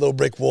 waving a little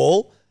brick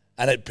wall,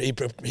 and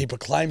he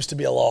proclaims to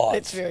be alive.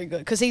 It's very good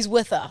because he's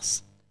with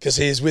us. Because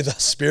he is with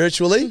us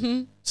spiritually.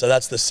 Mm-hmm. So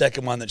that's the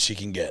second one that she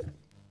can get.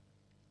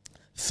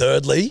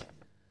 Thirdly,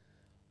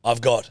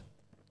 I've got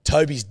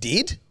Toby's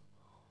did.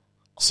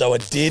 So I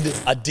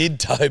did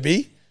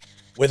Toby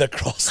with a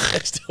cross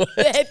next to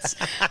it. That's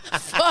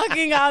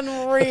fucking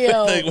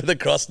unreal. With a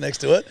cross next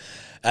to it.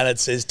 And it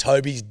says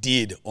Toby's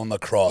did on the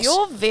cross.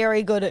 You're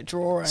very good at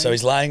drawing. So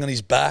he's laying on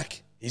his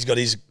back. He's got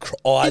his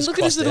eyes look crossed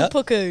at his little out.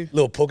 puku.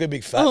 Little puku,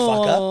 big fat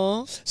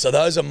fucker. So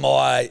those are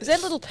my... Is that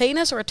a little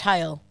penis or a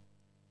tail?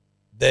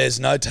 There's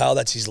no tail.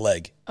 That's his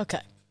leg.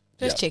 Okay.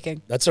 Just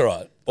checking. That's all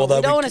right. Although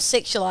we don't want to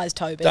sexualise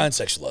Toby. Don't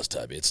sexualise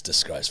Toby. It's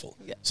disgraceful.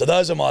 Yeah. So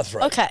those are my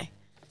three. Okay.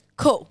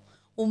 Cool.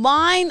 Well,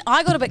 mine,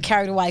 I got a bit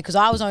carried away because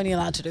I was only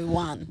allowed to do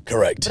one.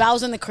 Correct. But I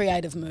was in the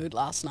creative mood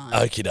last night.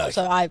 Okie doke.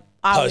 So I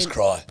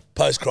Post-cry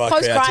Post-cry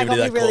got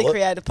me really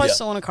creative. Yep.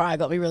 Post-sauna cry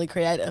got me really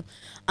creative.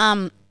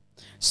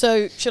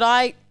 So should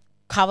I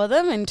cover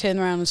them and turn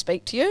around and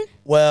speak to you?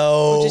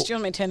 Well... Or just do you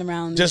want me to turn them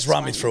around? And just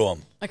run me through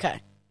them.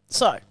 Okay.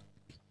 So...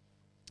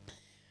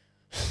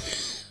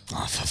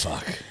 Oh, for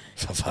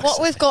fuck's what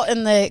sake. we've got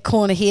in the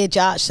corner here,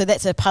 Jarch, so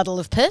that's a puddle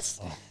of piss,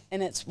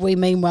 and it's We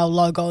Mean Well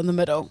logo in the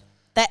middle.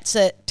 That's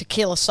a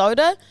tequila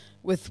soda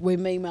with We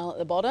Mean Well at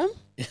the bottom.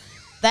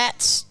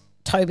 That's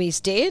Toby's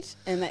dead,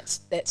 and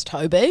that's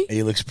Toby.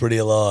 He looks pretty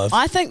alive.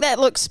 I think that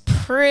looks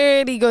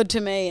pretty good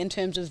to me in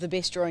terms of the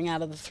best drawing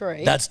out of the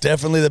three. That's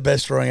definitely the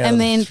best drawing out and of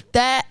then the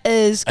that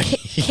is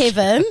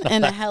Kevin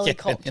in a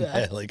helicopter. Kevin in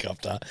a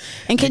helicopter.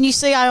 And can you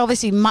see I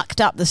obviously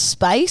mucked up the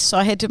space, so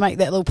I had to make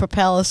that little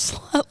propeller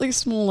slightly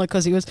smaller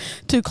because he was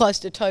too close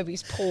to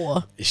Toby's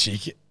paw.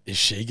 If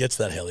she gets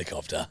that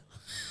helicopter,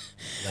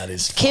 that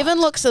is Kevin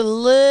looks a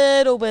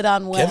little bit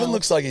unwell. Kevin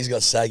looks like he's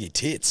got saggy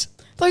tits.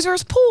 Those are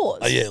his paws.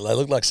 Oh, yeah, they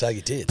look like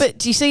saggy tits. But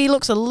do you see he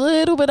looks a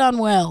little bit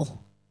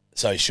unwell?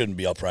 So he shouldn't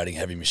be operating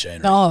heavy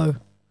machinery. No.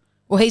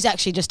 Well, he's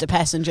actually just a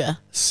passenger.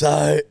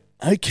 So,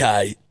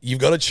 okay, you've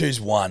got to choose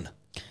one.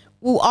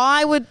 Well,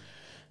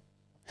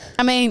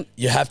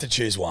 You have to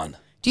choose one.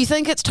 Do you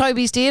think it's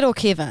Toby's dead or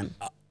Kevin?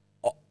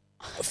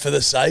 For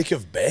the sake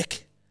of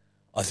Beck,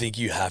 I think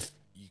you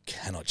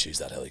cannot choose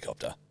that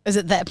helicopter. Is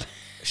it that?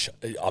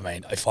 I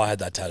mean, if I had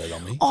that tattooed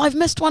on me. Oh, I've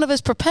missed one of his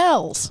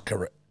propels.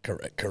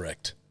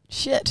 Correct.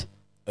 Shit.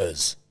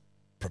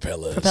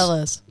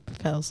 Propellers.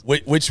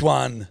 Which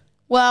one?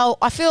 Well,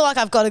 I feel like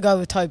I've got to go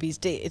with Toby's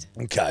dead.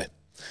 Okay,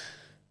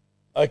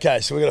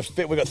 so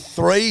we got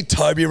three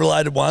Toby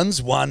related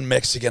ones, one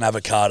Mexican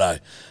avocado.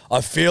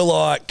 I feel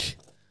like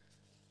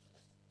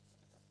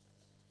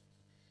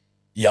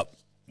yep.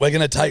 We're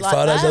gonna take like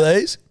photos that? of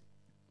these.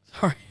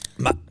 Sorry.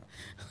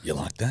 You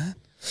like that?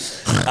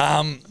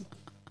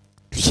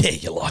 Yeah,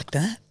 you like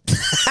that?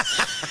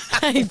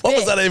 Hey, what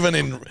was that even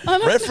in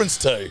reference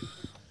to?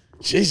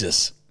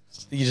 Jesus.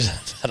 You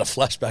just had a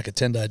flashback of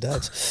 10-day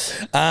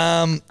dates.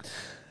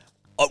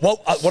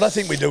 What I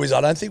think we do is I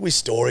don't think we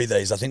story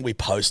these. I think we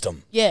post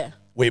them. Yeah.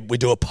 We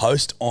do a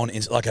post on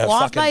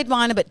I've made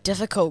mine a bit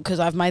difficult because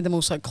I've made them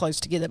all so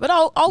close together. But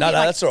I'll No,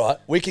 that's all right.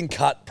 We can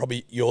cut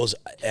probably yours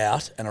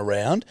out and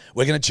around.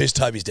 We're going to choose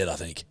Toby's dead, I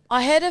think.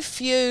 I had a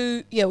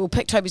few, we'll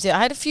pick Toby's dead.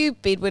 I had a few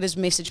bedwetters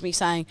message me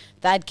saying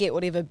they'd get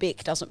whatever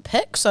Beck doesn't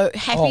pick. So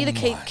happy to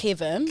keep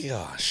Kevin.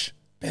 Gosh,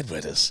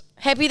 bedwetters.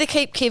 Happy to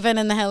keep Kevin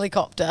in the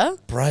helicopter.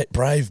 Brave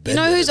bedwetters. You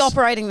know who's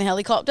operating the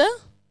helicopter?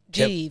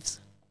 Jeeves.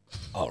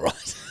 Oh,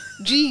 right.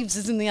 Jeeves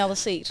is in the other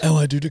seat. Oh,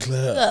 I do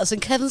declare. Yes,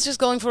 and Kevin's just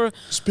going for a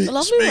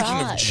lovely Speaking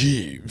ride. of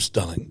Jeeves,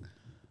 darling,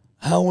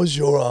 how was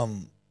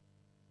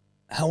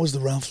the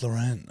Ralph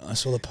Lauren? I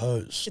saw the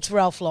post. It's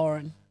Ralph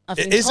Lauren. I've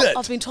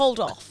been told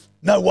off.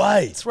 No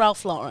way. It's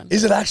Ralph Lauren.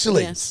 Is it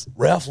actually? Yes.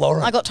 Ralph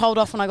Lauren. I got told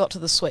off when I got to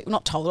the suite. Well,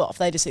 not told off.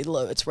 They just said,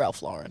 "Lou, it's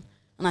Ralph Lauren."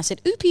 And I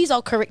said, "Oopies,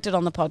 I'll correct it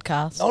on the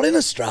podcast." Not in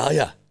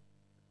Australia.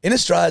 In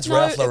Australia, it's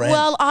Ralph Lauren.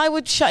 Well, I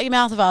would shut your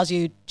mouth if I was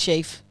you,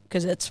 Chief,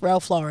 because it's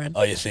Ralph Lauren.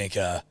 Oh, you think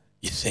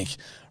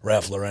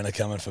Ralph Lauren are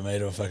coming for me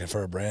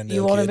for a brand deal?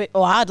 You want to be?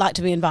 Well, I'd like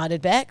to be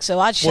invited back, so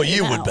I'd shut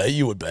your mouth.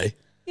 You would be.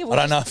 Yeah, I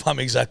don't know if I'm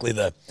exactly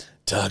the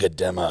target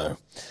demo.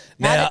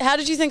 Now, how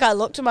did you think I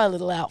looked in my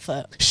little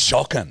outfit?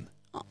 Shocking.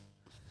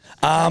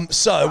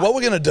 So what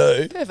we're going to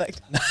do...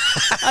 Perfect.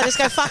 I just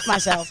go fuck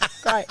myself.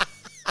 Great.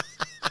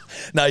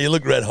 No, you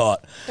look red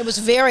hot. It was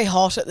very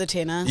hot at the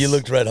tennis. You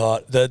looked red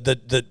hot.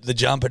 The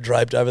jumper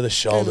draped over the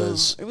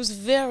shoulders. It was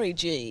very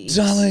G's.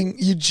 Darling,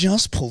 you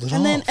just pulled it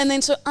off. And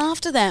then so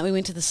after that we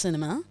went to the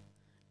cinema.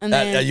 And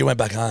then you went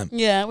back home.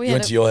 Yeah, we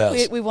went to your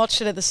house. We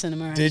watched it at the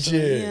cinema. Did actually.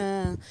 you?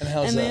 Yeah. And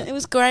how was then that? it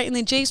was great. And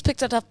then Jeeves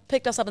picked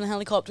us up in a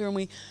helicopter, and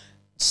we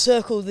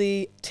circled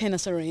the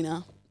tennis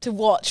arena to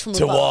watch from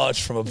above.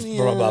 From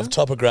above,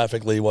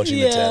 topographically watching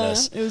the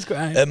tennis. It was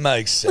great. It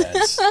makes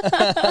sense.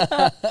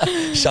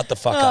 Shut the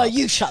fuck up. Oh,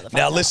 you shut the fuck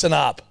up. Now listen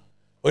up.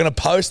 We're going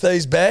to post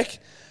these back.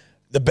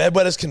 The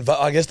bedwetters can vote.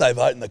 I guess they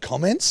vote in the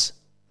comments,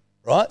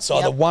 right? So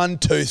either 1,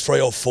 2,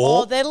 3, or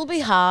 4. Oh, that'll be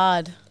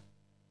hard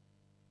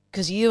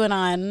because you and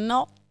I are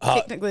not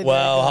technically.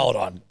 Well, hold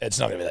on. It's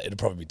not going to be that. It'll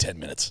probably be 10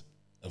 minutes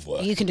of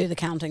work. You can do the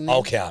counting then.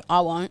 I'll count.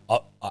 I won't.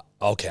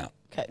 I'll count.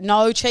 Okay.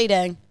 No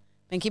cheating.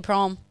 Pinky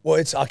prom.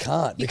 Well, I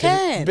can't. You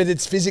can. But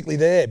it's physically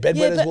there.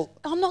 Bedwetters but will...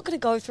 I'm not going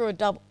to go through a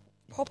double.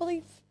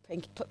 Properly.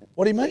 Pinky.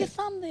 What do you mean? Put your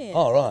thumb there.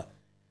 Oh, right.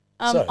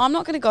 So- I'm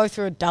not going to go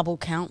through a double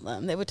count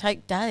them. That would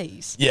take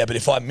days. Yeah, but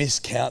if I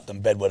miscount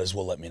them, bedwetters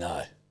will let me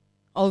know.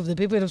 Oh, the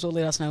bedwetters will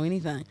let us know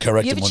anything. Correct. You and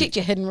ever wouldn't- checked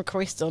your hidden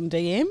requests on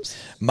DMs?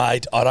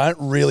 Mate, I don't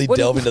really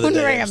delve into the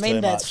Wouldn't DMs recommend too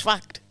it. much. It's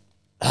fucked.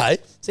 Hey?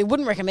 So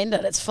wouldn't recommend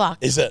it. It's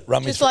fucked. Is it?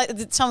 Run me Just through-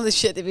 like some of the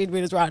shit that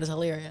bedwetters write is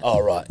hilarious.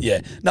 Oh, right, yeah.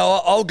 No,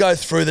 I'll go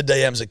through the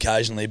DMs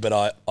occasionally, but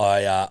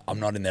I'm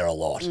not in there a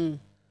lot.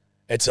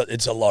 It's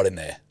a lot in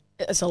there.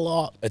 It's a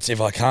lot. It's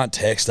if I can't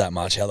text that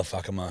much, how the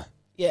fuck am I?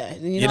 Yeah.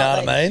 And You know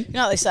what I mean? You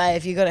know what they say,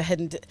 if you got a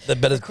hidden... The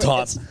better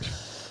time,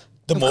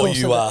 the more course,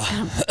 you so are,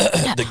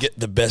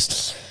 the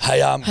best. Hey,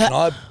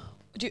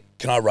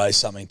 can I raise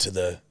something to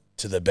the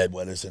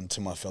bedwetters and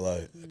to my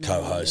fellow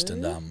co-host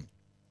and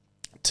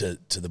to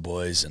the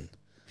boys and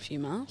A few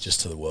months.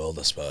 just to the world,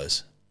 I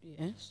suppose.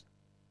 Yes.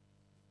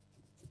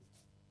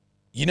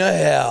 You know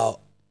how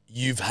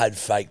you've had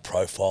fake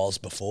profiles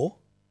before?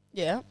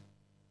 Yeah.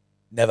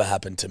 Never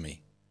happened to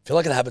me. I feel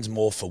like it happens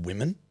more for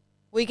women.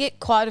 We get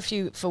quite a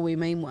few for We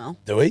Mean Well.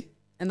 Do we?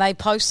 And they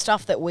post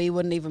stuff that we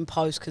wouldn't even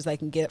post because they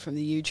can get it from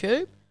the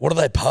YouTube. What do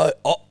they post?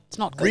 Oh, It's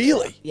not good.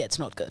 really? For us. Yeah, it's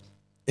not good.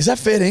 Is that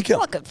fair income?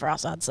 Not good for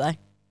us, I'd say.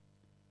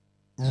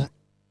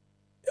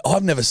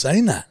 I've never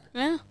seen that.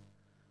 Yeah.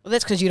 Well,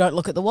 that's because you don't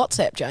look at the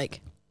WhatsApp,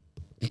 Jake.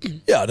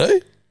 Yeah, I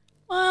do.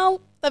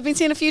 Well, they've been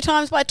seen a few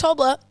times by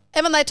Tobler.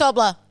 Haven't they,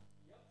 Tobler?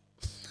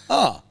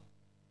 Ah.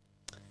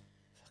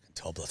 Fucking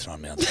Tobler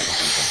throwing me on the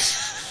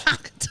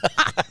fucking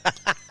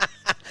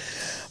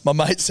place. My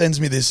mate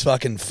sends me this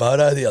fucking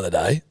photo the other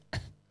day.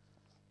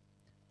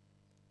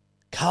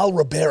 Carl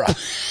Ribera.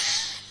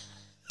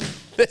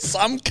 There's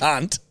some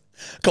cunt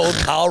called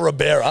Carl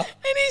Ribera.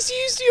 And he's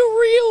used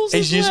your reels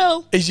as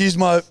well. He's used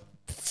my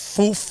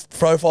full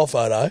profile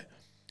photo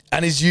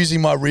and he's using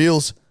my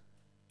reels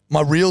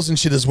and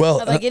shit as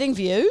well. Are they getting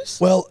views?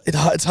 Well,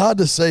 it's hard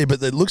to see,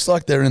 but it looks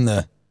like they're in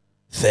the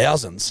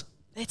thousands.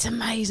 That's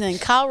amazing.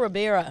 Carl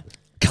Ribera.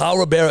 Carl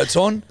Ribera, it's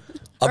on,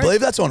 I believe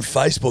that's on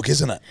Facebook,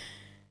 isn't it?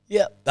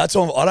 Yep. That's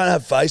on, I don't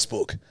have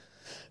Facebook.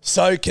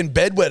 So can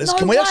bedwetters, No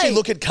can we actually way.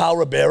 look at Carl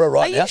Ribera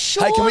right Are now? you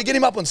sure? Hey, can we get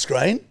him up on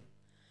screen?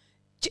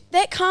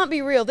 That can't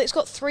be real. That's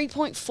got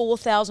 3.4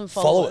 thousand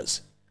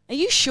Followers. Are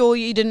you sure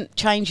you didn't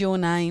change your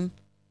name?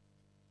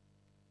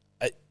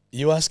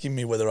 You asking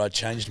me whether I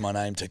changed my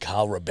name to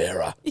Carl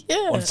Ribera? Yeah.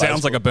 on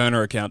Sounds Facebook? like a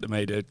burner account to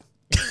me, dude.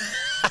 I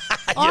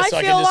so I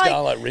feel can just like,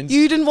 go and, rinse.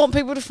 you didn't want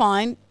people to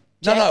find.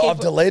 No, Jack I've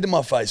Edward- deleted my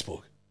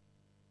Facebook.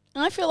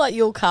 I feel like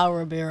you're Carl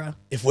Ribera.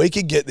 If we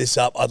could get this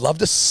up, I'd love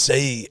to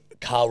see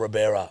Carl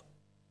Ribera.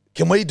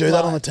 Can we do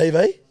that on the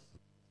TV?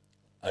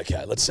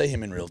 Okay, let's see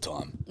him in real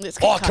time. Let's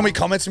get Can we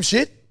Carl. comment some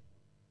shit?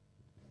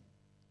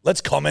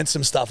 Let's comment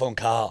some stuff on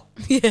Carl.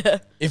 Yeah.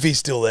 If he's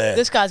still there.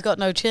 This guy's got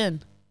no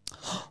chin.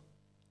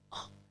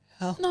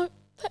 How? No.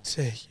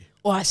 See you.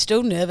 Well, I'm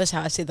still nervous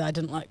how I said that I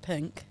didn't like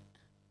Pink.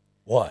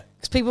 Why?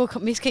 Because people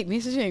keep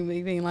messaging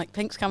me being like,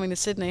 Pink's coming to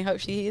Sydney. Hope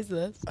she hears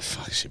this. Oh,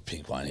 fuck, shit,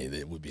 Pink won't hear that.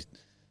 It would be...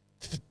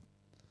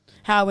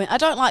 How I went, I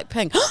don't like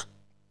Pink.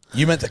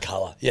 You meant the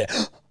colour. Yeah.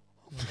 Oh,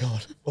 my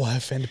God. Will I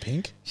offend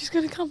Pink? She's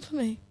going to come for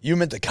me. You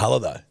meant the colour,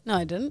 though. No,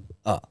 I didn't.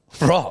 Oh,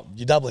 Rob,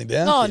 you're doubling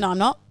down? No, here? no, I'm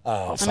not.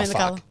 Oh, I meant the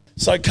colour.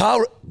 So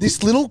Carl,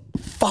 this little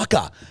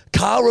fucker,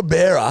 Carl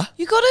Ribera.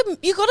 You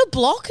gotta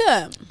block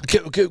him.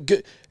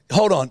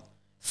 Hold on.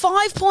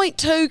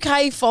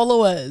 5.2k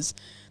followers.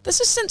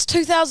 This is since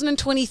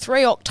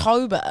 2023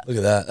 October. Look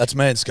at that. That's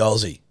me and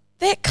Scalzi.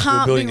 That We're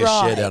can't building be a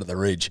right. shed out of the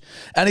ridge.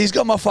 And he's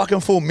got my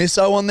fucking full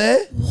misso on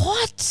there.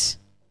 What?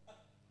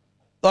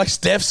 Like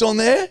Steph's on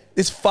there.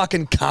 This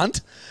fucking cunt.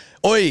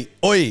 Oi.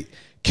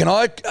 Can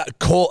I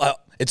call...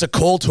 it's a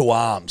call to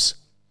arms.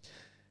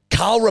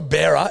 Carl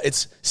Ribera,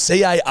 it's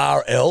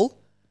C-A-R-L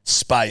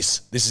space.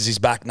 This is his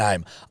back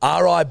name.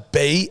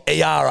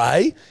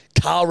 R-I-B-E-R-A.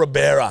 Carl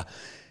Ribera.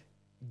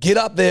 Get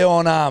up there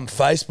on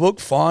Facebook,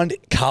 find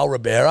Carl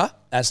Ribera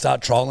and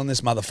start trolling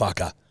this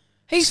motherfucker.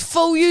 He's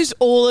full used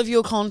all of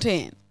your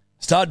content.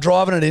 Start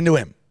driving it into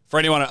him. For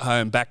anyone at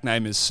home, back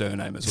name is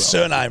surname as well.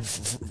 Surname,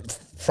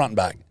 front and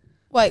back.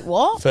 Wait,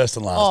 what? First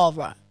and last. Oh,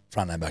 right.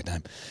 Front name, back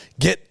name.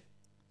 Get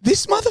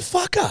this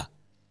motherfucker.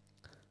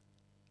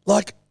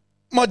 Like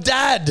my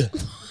dad.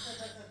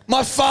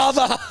 My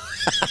father.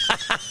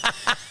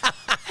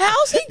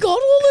 How's he got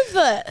all of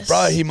this?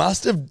 Bro, he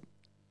must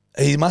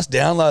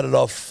download it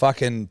off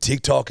fucking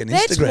TikTok and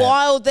That's Instagram.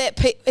 wild that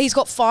he's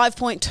got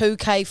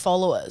 5.2k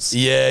followers.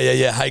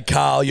 Yeah. Hey,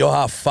 Carl, you're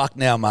half fucked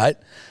now, mate.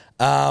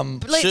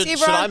 But let's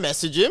Should I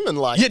message him and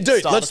Yeah, dude,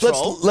 start a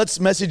troll? let's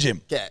message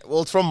him. Yeah,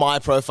 well, it's from my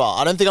profile.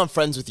 I don't think I'm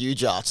friends with you,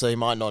 Jar, so he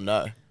might not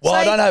know. Well,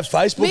 I don't have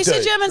Facebook,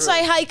 Message dude. him and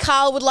say, hey,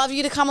 Carl, would love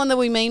you to come on the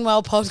We Mean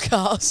Well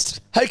podcast.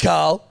 Hey,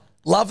 Carl,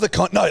 love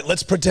the No,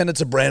 let's pretend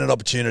it's a branded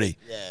opportunity.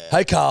 Yeah.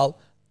 Hey, Carl,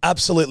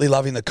 absolutely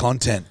loving the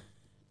content.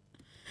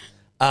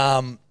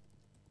 I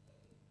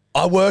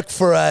work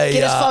for a...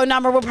 Get his phone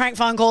number, we'll prank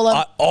phone call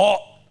him.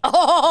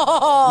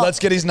 Let's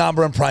get his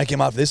number and prank him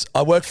after this.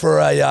 I work for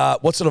a...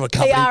 what sort of a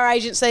company? PR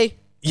agency.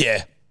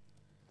 Yeah.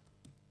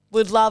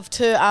 Would love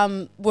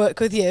to work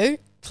with you.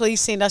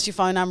 Please send us your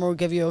phone number. We'll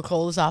give you a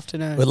call this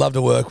afternoon. We'd love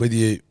to work with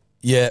you.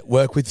 Yeah,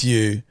 work with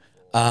you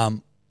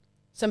Some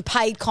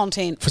paid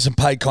content. For some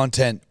paid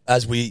content,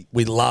 as we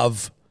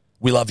love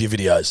your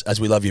videos. As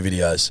we love your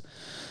videos.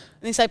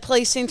 And they say,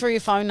 please send through your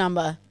phone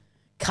number.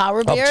 Carl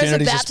Ribera is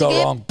Opportunities are about to spelled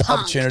get wrong. punked.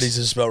 Opportunities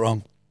are spelled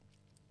wrong.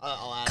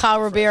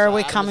 Carl Ribera,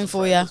 we're coming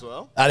for you.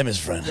 Adam is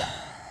a friend.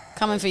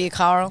 Coming for you,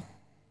 Carl.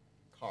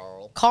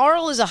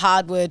 Carl is a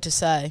hard word to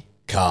say.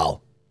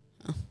 Carl.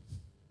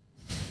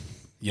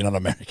 You're not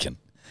American.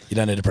 You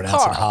don't need to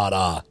pronounce Carl. it hard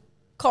R.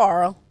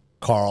 Carl.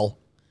 Carl.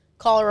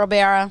 Carl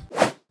Ribera.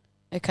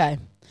 Okay.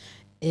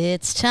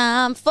 It's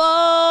time for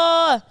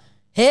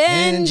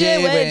Henji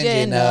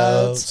Wenji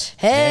Notes.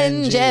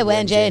 Henji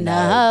Wenji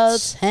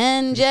Notes.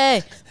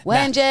 Henji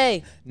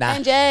Wenji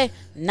Wenji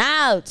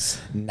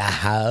Notes.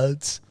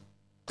 Notes.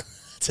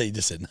 So you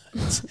just said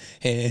notes.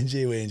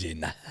 Henji Wenji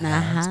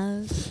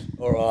Notes.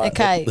 All right.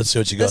 Okay. Let's see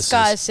what you got. This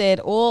guy said,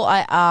 all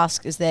I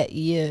ask is that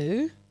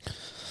you...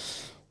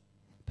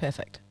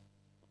 Perfect.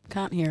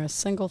 Can't hear a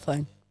single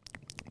thing.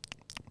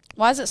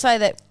 Why does it say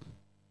that?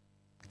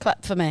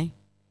 Clap for me.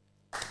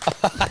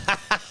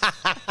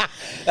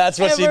 That's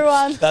what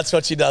Everyone. That's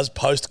what she does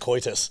post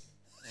coitus.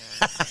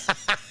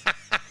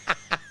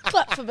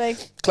 Clap for me.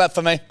 Clap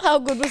for me. How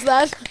good was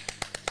that?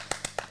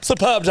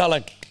 Superb,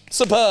 darling.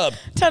 Superb.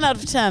 10 out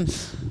of 10.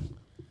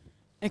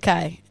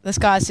 Okay. This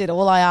guy said,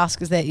 all I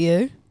ask is that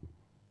you...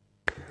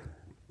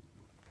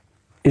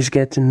 Is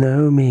get to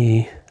know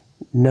me,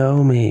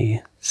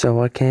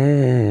 so I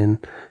can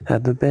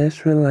have the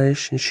best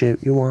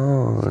relationship you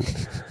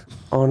want.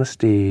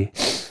 Honesty,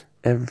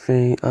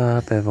 everything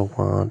I've ever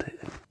wanted.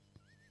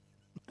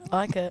 I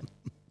like it.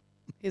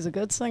 He's a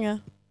good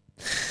singer.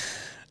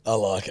 I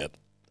like it.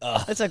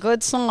 It's a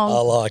good song. I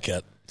like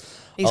it.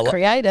 He's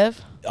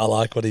creative. I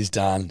like what he's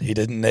done. He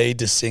didn't need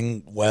to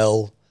sing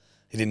well.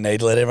 He didn't need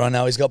to let everyone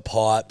know he's got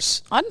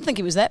pipes. I didn't think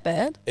he was that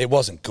bad. It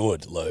wasn't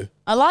good, Lou.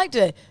 I liked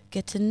it.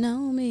 Get to know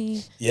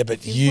me. Yeah,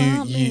 but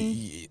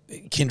you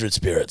kindred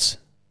spirits.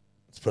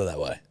 Let's put it that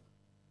way.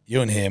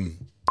 You and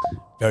him,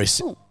 very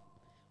Ooh.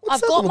 What's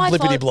I've that got little my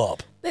blippity phone. blob?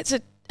 That's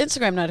an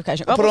Instagram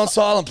notification. Put it on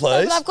silent,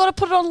 please. But I've got to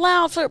put it on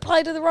loud for it to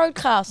play to the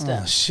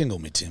roadcaster. Oh, shingle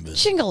me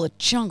timbers. Jingle the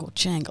jungle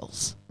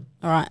jangles.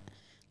 All right.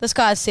 This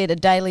guy said a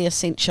daily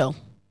essential.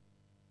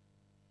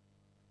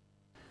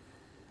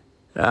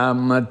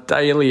 A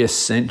daily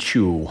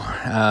essential.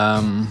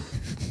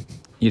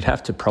 You'd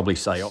have to probably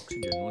say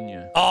oxygen, wouldn't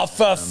you? Oh,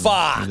 for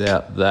fuck.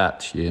 Without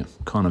that, you're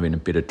kind of in a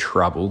bit of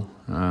trouble.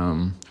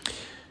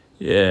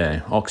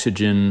 Yeah,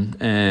 oxygen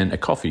and a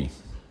coffee.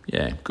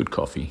 Yeah, good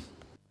coffee.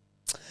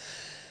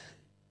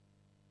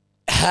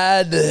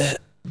 Had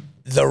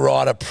the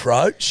right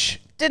approach.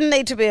 Didn't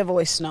need to be a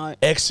voice note.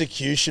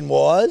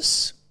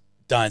 Execution-wise,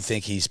 don't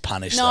think he's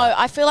punished No, that.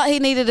 I feel like he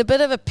needed a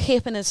bit of a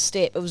pep in his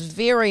step. It was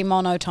very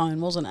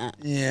monotone, wasn't it?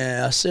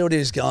 Yeah, I see what he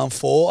was going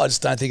for. I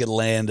just don't think it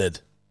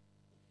landed.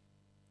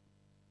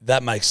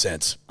 That makes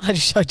sense. I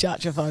just showed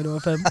Judge a photo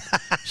of him.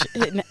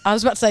 I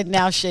was about to say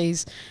now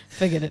she's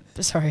figured it.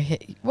 Sorry,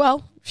 he.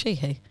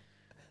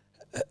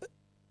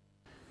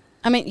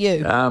 I meant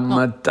you.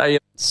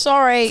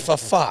 Sorry. For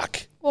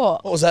fuck.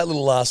 What? What was that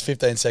little last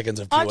 15 seconds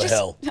of pure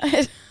hell?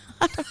 I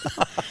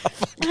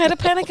had a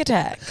panic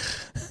attack.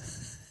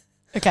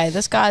 Okay,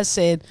 this guy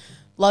said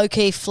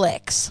low-key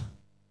flex.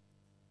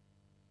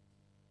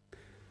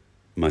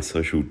 My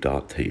social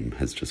dart team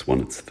has just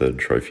won its third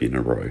trophy in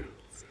a row.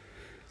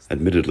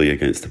 Admittedly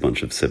against a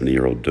bunch of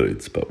 70-year-old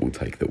dudes, but we'll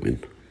take the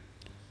win.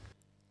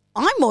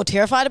 I'm more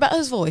terrified about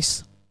his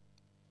voice.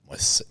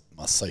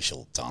 My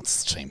social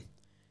dance team.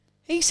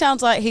 He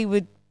sounds like he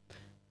would...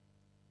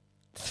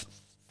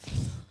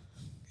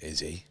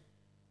 Easy.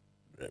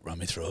 Run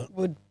me through it.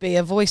 Would be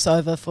a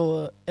voiceover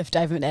for if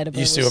David Attenborough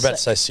You still were about to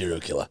say serial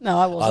killer. No,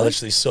 I wasn't. I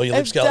literally saw your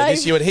lips If go like this.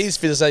 Dave- You had his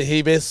fit to say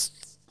he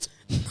best.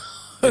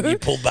 And you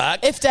pulled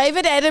back. If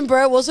David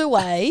Attenborough was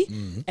away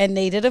and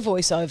needed a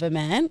voiceover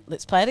man,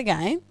 let's play it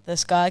again.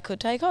 This guy could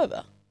take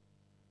over.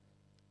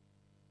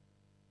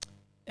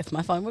 If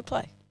my phone would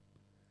play.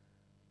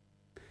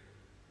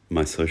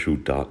 My social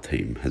dart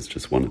team has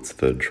just won its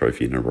third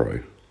trophy in a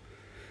row.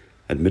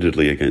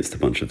 Admittedly against a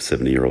bunch of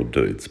 70-year-old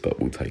dudes, but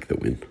we'll take the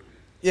win.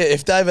 Yeah,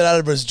 if David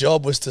Attenborough's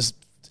job was to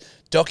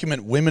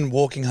document women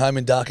walking home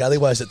in dark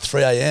alleyways at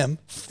 3 a.m,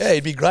 yeah,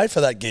 he'd be great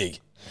for that gig.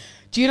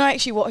 Do you know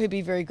actually what he'd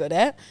be very good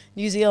at?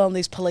 New Zealand,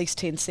 there's Police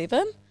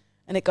 10-7,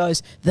 and it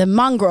goes, the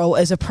mongrel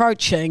is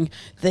approaching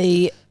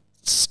the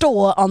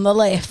store on the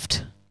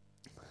left.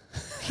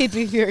 He'd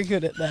be very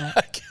good at that.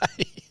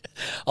 Okay.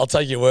 I'll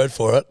take your word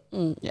for it.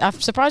 I'm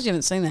surprised you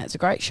haven't seen that. It's a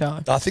great show.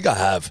 I think I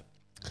have.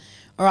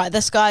 All right,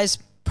 this guy's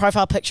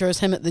profile picture is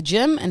him at the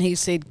gym, and he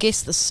said,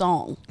 guess the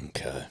song.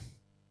 Okay.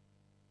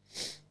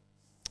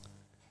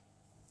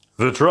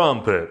 The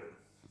trumpet.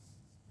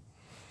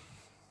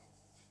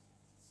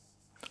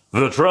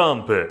 The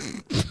trumpet.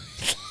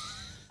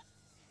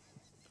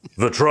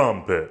 The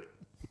trumpet.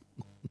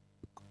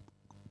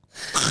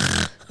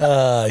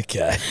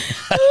 Okay.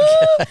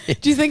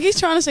 Do you think he's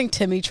trying to sing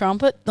Timmy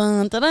Trumpet?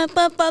 No. No.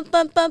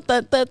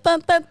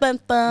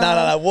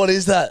 What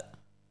is that?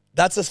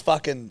 That's a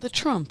fucking The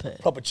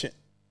trumpet. proper tune.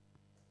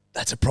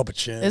 That's a proper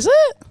tune. Is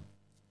it?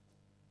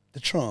 The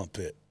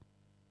trumpet.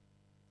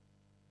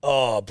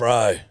 Oh,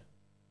 bro.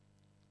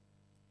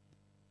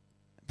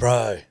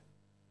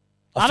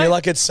 I feel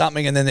like it's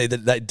something, and then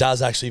that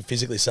does actually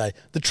physically say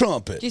the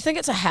trumpet. Do you think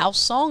it's a house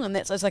song and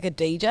it's like a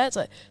DJ? It's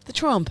like the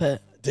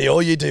trumpet.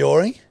 Dior, you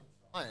Dioring?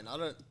 Fine,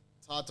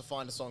 it's hard to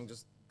find a song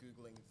just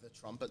Googling the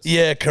trumpet.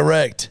 Yeah,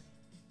 correct.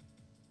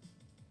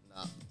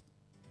 Nah.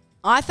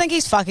 I think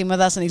he's fucking with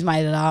us and he's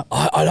made it up.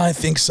 I don't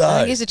think so. I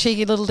think he's a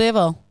cheeky little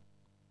devil.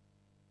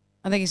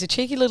 The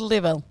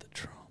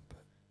trumpet.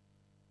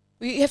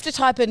 You have to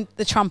type in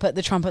the trumpet,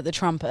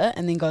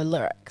 and then go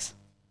lyrics.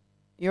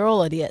 You're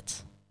all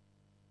idiots.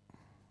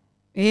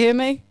 You hear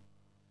me?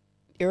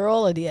 You're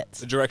all idiots.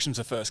 The directions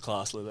are first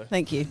class, Lulu.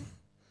 Thank you.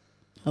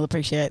 I'll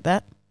appreciate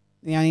that.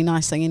 The only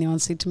nice thing anyone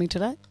said to me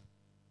today.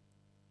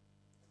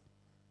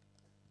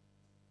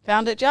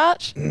 Found it,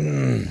 Judge?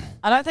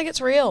 I don't think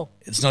it's real.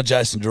 It's not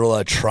Jason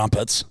Derulo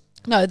trumpets.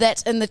 No,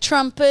 that's in the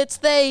trumpets.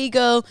 There you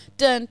go.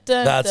 Dun,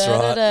 dun, That's dun,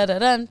 right. dun, dun,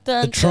 dun,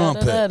 dun, The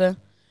trumpet. dun, dun, dun.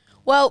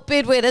 Well,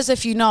 bedwetters,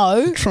 if you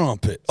know,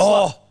 Trumpet.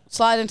 Oh,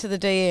 slide into the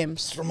DMs.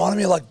 it's reminding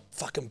me of like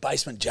fucking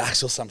Basement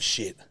Jacks or some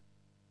shit.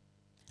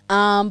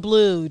 I'm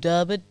blue,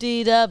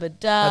 da-ba-dee-da-ba-da.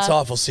 That's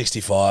Eiffel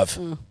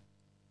 65.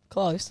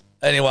 Close.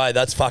 Anyway,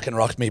 that's fucking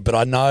rocked me, but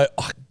I know...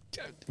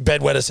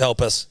 bedwetters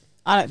help us.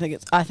 I think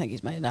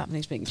he's made it up and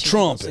he's being cheeky.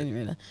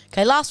 Trumpet.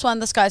 Okay, last one.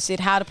 This guy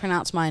said how to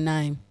pronounce my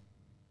name.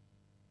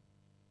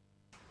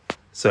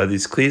 So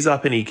this clears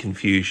up any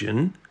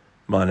confusion.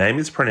 My name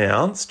is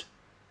pronounced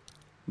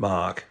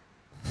Mark.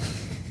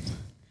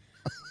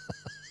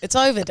 It's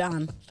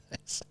overdone.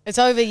 It's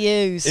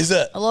overused. Is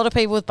it? A lot of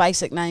people with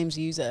basic names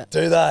use it.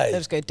 Do they? They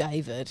just go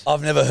David.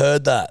 I've never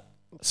heard that,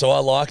 so I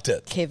liked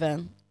it.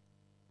 Kevin.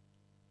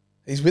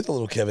 He's with a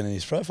little Kevin in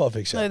his profile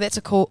picture. No, that's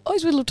a call. Oh,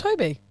 he's with little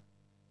Toby.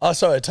 Oh,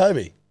 sorry,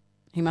 Toby.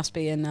 He must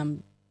be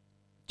in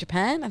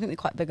Japan. I think they're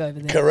quite big over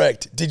there.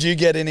 Correct. Did you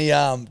get any?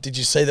 Did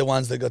you see the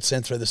ones that got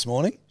sent through this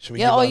morning? Should we?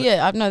 Yeah. give Oh, one?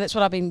 yeah. No, that's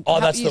what I've been.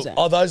 using.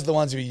 Those are the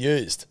ones we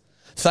used.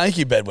 Thank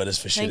you,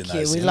 bedwetters, for shooting Thank you.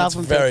 those. We in. love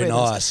That's them. very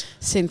bedwetters. nice.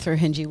 Send through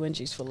hingy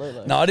wingies for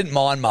Lulu. No, I didn't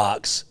mind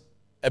Mark's,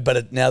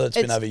 but now that it's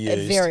been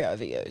overused. Very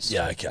overused.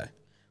 Yeah. Okay.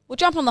 We'll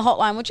jump on the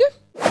hotline, would you?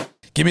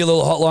 Give me a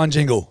little hotline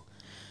jingle.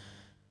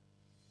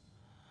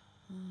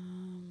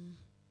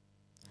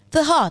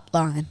 The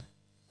hotline.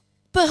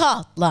 The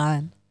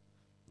hotline.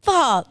 The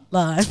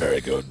hotline. It's very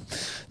good.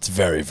 It's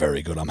very,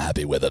 very good. I'm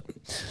happy with it.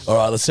 All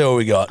right, let's see what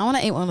we got. I want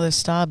to eat one of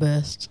those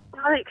Starbursts.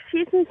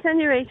 Excuse me,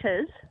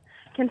 senoritas.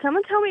 Can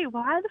someone tell me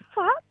why the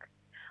fuck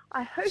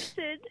I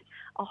hosted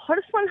a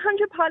Hottest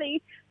 100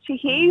 party to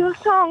hear your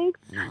song,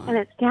 and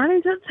it's down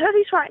into the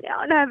 30s right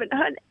now, and I haven't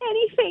heard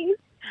anything.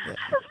 I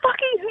haven't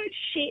fucking heard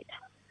shit.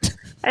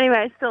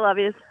 Anyway, still love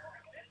yous.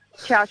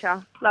 Ciao,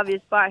 ciao. Love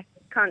yous. Bye.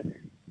 Cunts.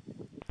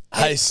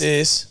 Hey,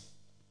 sis.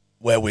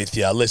 We're with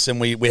you. Listen,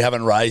 we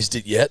haven't raised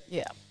it yet.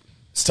 Yeah.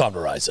 It's time to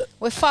raise it.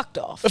 We're fucked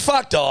off. We're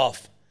fucked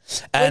off. We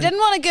And didn't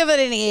want to give it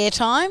any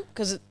airtime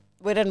because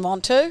we didn't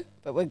want to,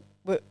 but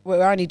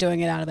we're only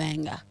doing it out of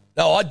anger.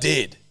 No, I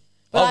did.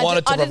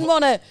 But I didn't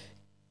want to.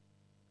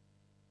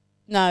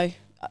 No.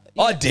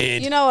 I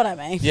did. You know what I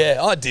mean? Yeah,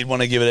 I did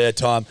want to give it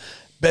airtime.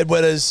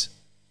 Bedwetters,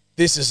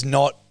 this is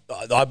not...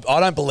 I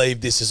don't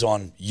believe this is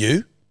on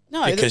you.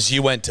 No. Because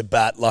you went to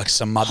bat like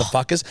some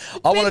motherfuckers.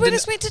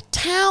 Bedwetters went to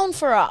town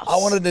for us. I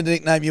wanted to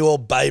nickname you all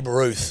Babe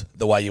Ruth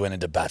the way you went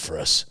into bat for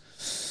us.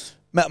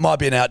 Might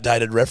be an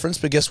outdated reference,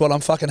 but guess what?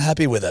 I'm fucking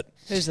happy with it.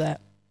 Who's that?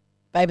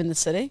 Babe in the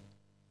City?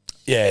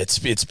 Yeah, it's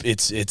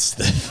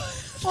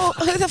the... Oh,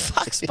 who the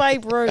fuck's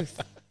Babe Ruth?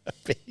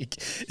 Pig.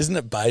 Isn't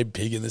it Babe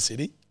Pig in the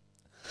City?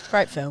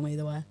 Great film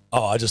either way.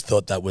 Oh, I just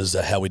thought that was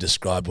how we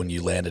described when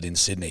you landed in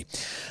Sydney.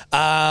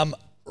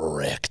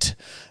 Wrecked.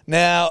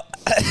 Now,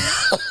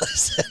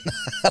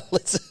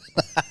 listen.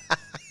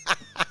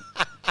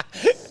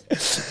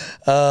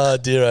 Oh,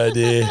 dear, oh,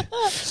 dear.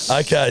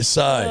 Okay,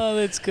 so. Oh,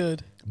 that's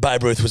good.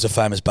 Babe Ruth was a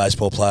famous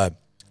baseball player.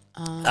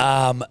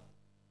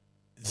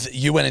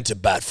 You went into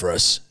bat for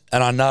us,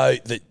 and I know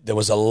that there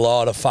was a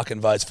lot of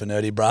fucking votes for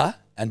Nerdy Bra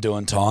and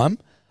doing time.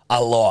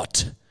 A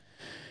lot.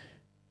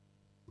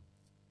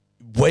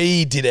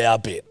 We did our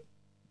bit.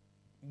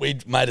 We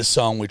made a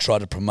song we tried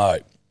to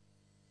promote.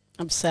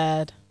 I'm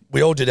sad.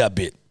 We all did our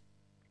bit.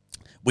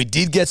 We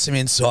did get some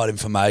inside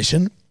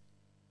information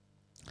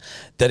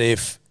that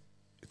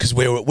because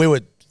we were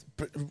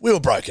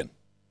broken.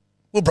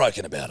 We were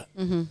broken about it.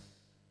 Mm-hmm.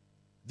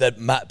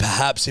 That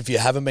perhaps if you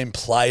haven't been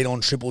played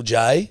on Triple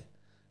J,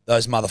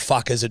 those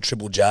motherfuckers at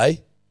Triple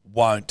J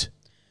won't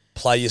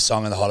play your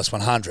song in the Hottest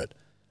 100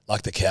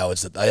 like the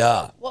cowards that they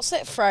are. What's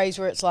that phrase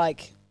where it's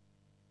like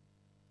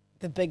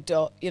the big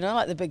dot,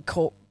 like the big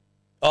corp?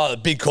 Oh, the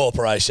big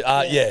corporation.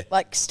 Yeah.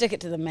 Like stick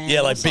it to the man. Yeah,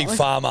 or like Big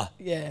something. Pharma.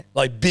 Yeah.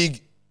 Like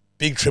big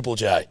Triple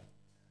J.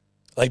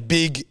 Like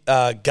big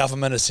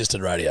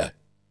government-assisted radio.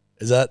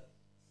 Is that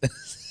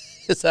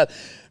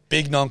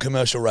big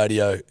non-commercial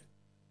radio?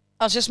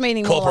 I was just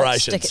meaning more like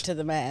corporations. stick it to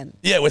the man.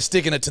 Yeah, we're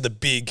sticking it to the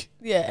big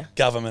Yeah.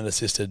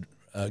 government-assisted,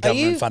 Are you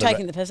government-funded.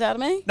 taking the piss out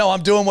of me? No,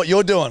 I'm doing what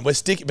you're doing. We're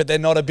sticking, but they're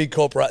not a big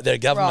corporate. They're a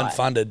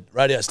government-funded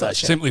radio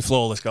station. Simply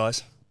flawless,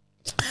 guys.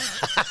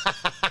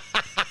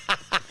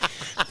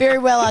 Very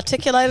well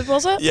articulated,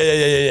 was it?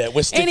 Yeah.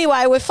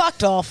 Anyway, we're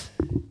fucked off.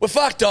 We're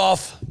fucked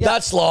off. Yep.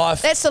 That's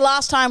life. That's the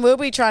last time we'll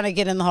be trying to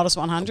get in the hottest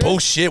 100.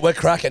 Bullshit. We're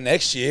cracking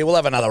next year. We'll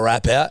have another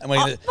rap out, and we're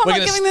not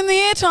giving them the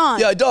airtime.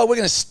 Yeah, dog. We're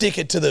going to stick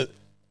it to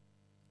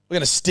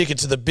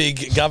the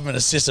big government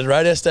assisted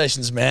radio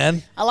stations,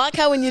 man. I like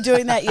how when you're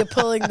doing that, you're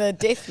pulling the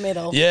death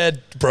metal. Yeah,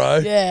 bro.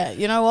 Yeah,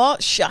 you know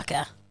what?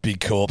 Shucker. Big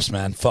corpse,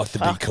 man. Fuck the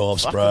big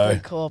corpse, fuck bro. the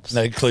big corpse.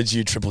 That includes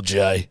you, Triple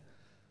J.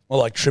 More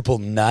like Triple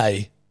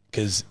Nay,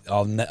 because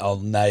I'll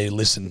nay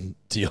listen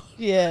to your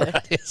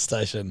radio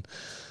station.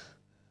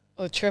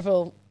 Or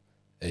triple.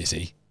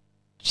 Easy.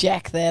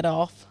 Jack that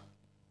off.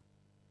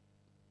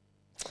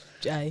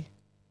 J.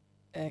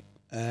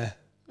 Yeah,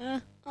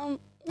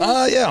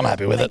 I'm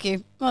happy with Thank it.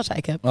 you. I'll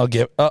take it. I'll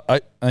give.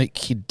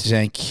 Okie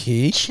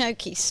dokie.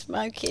 Chokey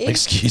smoky.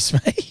 Excuse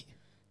me.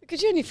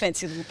 Because you're in your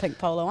fancy little pink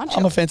polo, aren't you?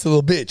 I'm a fancy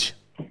little bitch.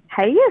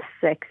 Hey, you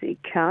sexy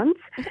cunts.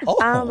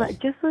 Oh.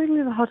 Just listening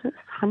to the hottest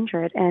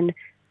 100 and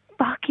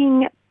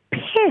fucking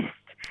pissed.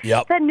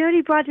 Yep. That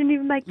nerdy bride didn't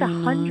even make the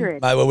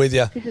 100. Mate, we're with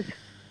you. This is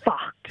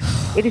fucked.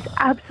 It is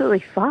absolutely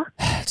fucked.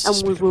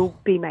 And we will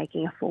be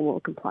making a formal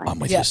complaint. I'm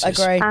with you, sis.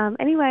 agree.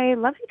 Anyway,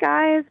 love you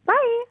guys.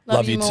 Bye.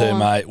 Love you too,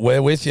 mate.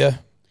 We're with you.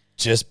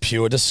 Just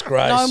pure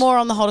disgrace. No more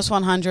on the hottest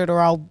 100 or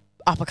I'll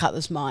uppercut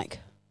this mic.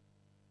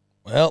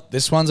 Well,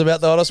 this one's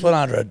about the hottest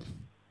 100.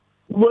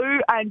 Lou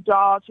and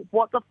Josh,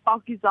 what the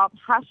fuck is up?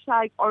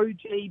 Hashtag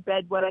OG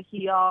Bedwetter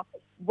here.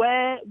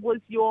 Where was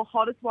your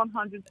hottest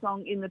 100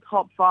 song in the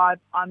top 5?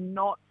 I'm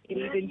not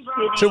even kidding.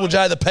 Triple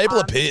J, the people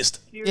are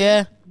pissed. Serious.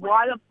 Yeah.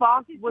 Why the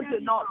fuck was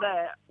it not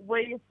there?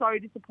 We are so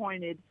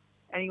disappointed.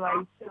 Anyway,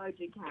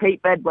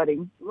 keep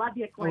bedwetting. Love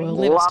you, Queen. We'll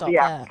never stop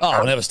that. Oh,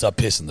 we'll never stop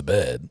pissing the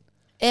bed.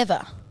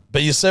 Ever.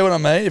 But you see what I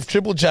mean? If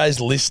Triple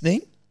J's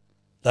listening,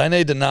 they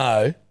need to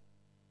know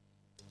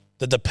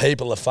that the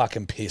people are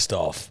fucking pissed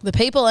off. The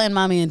people and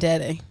mummy and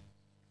daddy.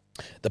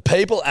 The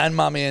people and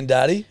mummy and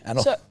daddy.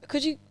 And So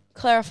could you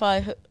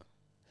clarify who?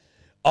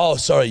 oh,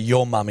 sorry,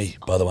 your mummy,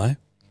 by the way.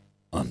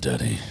 I'm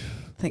daddy.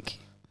 Thank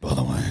you. By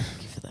the way.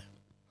 Thank you for that.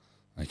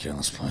 Okay,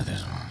 let's play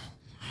this one.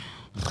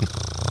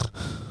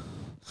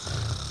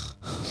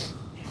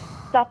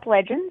 Sup,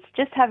 legends.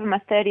 Just having my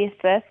 30th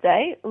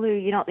birthday. Lou,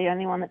 you're not the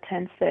only one that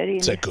turns 30 in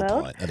That's a this good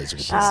world. point. That is a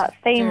good point.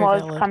 Theme Very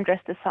was valid. come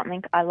dressed as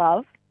something I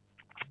love.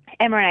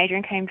 Emma and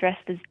Adrian came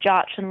dressed as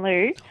Jarch and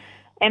Lou.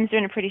 Em's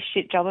doing a pretty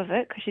shit job of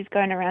it because she's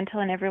going around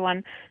telling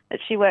everyone that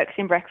she works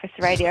in breakfast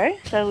radio.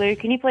 So, Lou,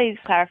 can you please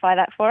clarify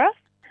that for us?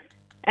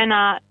 And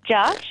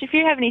Jarch, if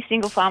you have any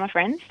single farmer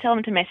friends, tell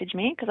them to message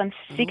me because I'm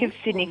sick of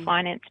Sydney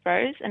finance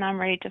bros and I'm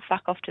ready to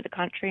fuck off to the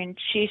country and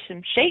shear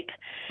some sheep.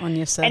 On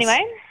your sis. Anyway,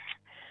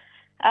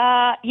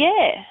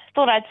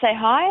 thought I'd say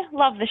hi.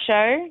 Love the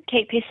show.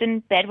 Keep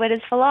pissing.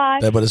 Bedwetters for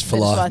life. Bedwetters for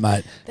life,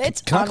 mate.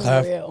 That's Can I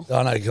clarify? unreal.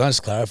 Oh, no, can I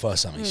just clarify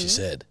something she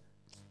said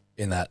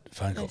in that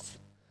phone call?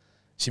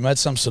 She made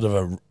some sort of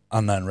a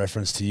unknown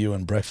reference to you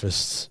and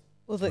breakfasts.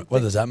 Well,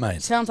 What does that mean?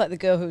 It sounds like the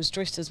girl who was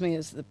dressed as me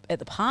at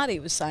the party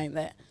was saying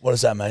that. What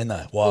does that mean,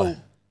 though? Why?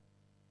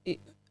 Well,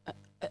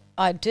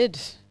 I did,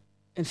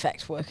 in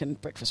fact, work in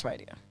breakfast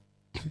radio.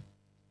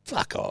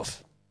 Fuck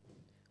off.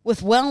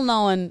 With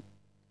well-known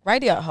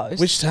radio hosts.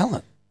 Which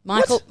talent?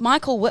 Michael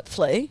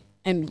Whitfley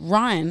and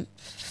Ryan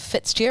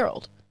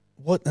Fitzgerald.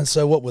 What? And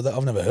so what were they?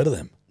 I've never heard of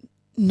them.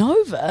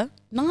 Nova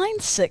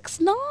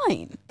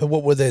 969. But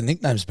what would their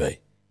nicknames be?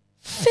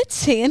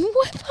 Fitzy and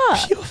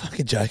Whipper. You're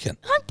fucking joking.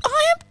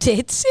 I am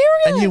dead serious.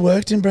 And you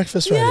worked in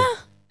breakfast radio? Yeah.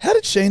 How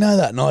did she know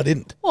that and I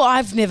didn't? Well,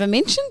 I've never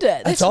mentioned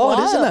it. That's That's odd,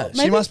 wild. isn't it? She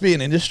Maybe- must be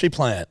an industry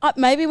plant.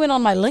 Maybe went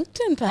on my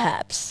LinkedIn,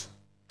 perhaps.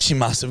 She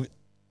must have.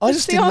 I It's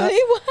just the didn't know. only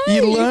way.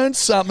 You learn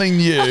something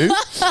new,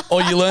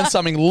 or you learn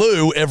something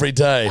Lou every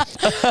day.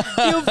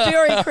 You're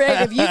very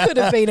creative. You could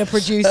have been a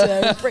producer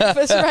in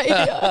breakfast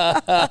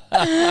radio.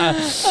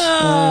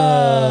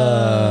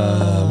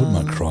 Wouldn't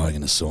mind crying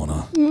in a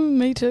sauna.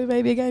 Me too.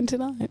 Maybe again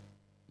tonight.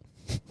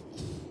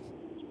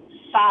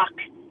 Fuck.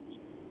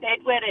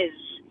 Bedwetters,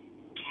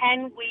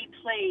 can we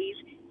please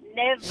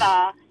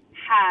never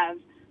have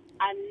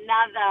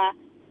another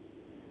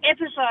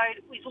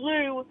episode with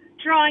Lou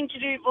trying to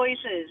do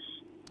voices?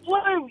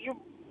 Lou, you're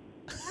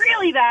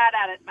really bad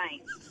at it,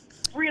 mate.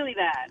 Really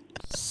bad.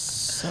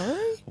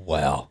 Sorry?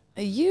 Wow.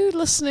 Are you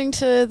listening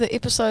to the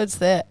episodes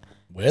that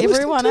We're listening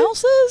everyone to?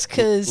 else is?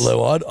 Because,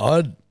 Lou,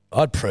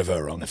 I'd prove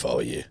her wrong if I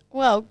were you.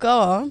 well, go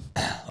on.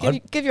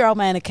 Give your old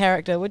man a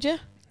character, would you?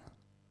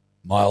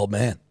 My old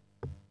man.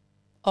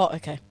 Oh,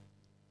 okay.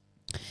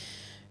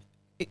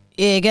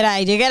 Yeah,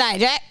 g'day,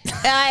 Jack.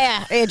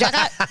 Yeah,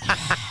 Jacko.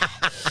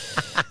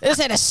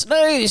 Just had a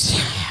snooze.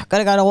 Got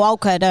to go to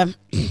Walker to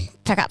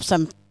pick up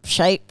some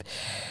sheep.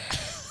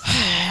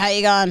 How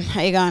you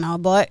going,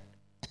 old boy?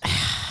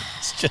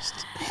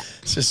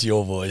 It's just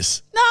your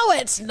voice. No,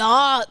 it's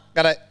not.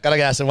 Gotta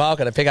go to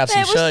Walker to pick up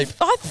some sheep.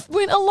 I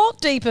went a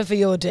lot deeper for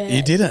your dad.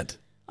 You didn't.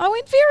 I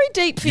went very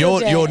deep for your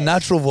dad. Your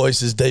natural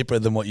voice is deeper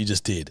than what you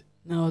just did.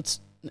 No,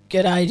 it's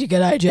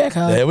G'day,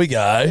 Jacko. There we go.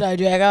 G'day,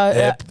 Jacko.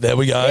 Yep, there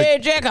we go. Yeah,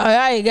 Jacko,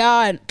 how you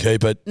going?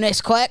 Keep it.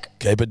 Next click.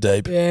 Keep it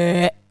deep.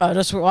 Yeah, I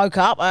just woke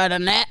up, I had a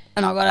nap,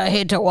 and I got to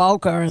head to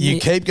Walker. And You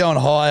keep going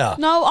higher.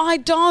 No, I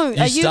don't.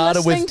 Are you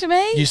listening to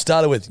me? You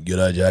started with,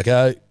 G'day,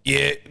 Jacko.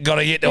 Yeah, got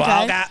to get to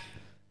Walker.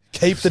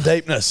 Keep the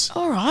deepness.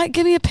 All right,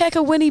 give me a pack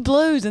of Winnie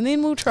Blues, and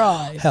then we'll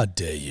try. How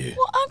dare you?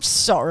 Well, I'm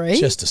sorry.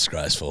 Just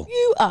disgraceful.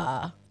 You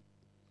are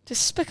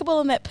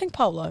despicable in that pink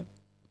polo.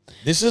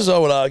 This is, I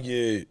would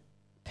argue,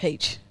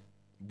 Peach.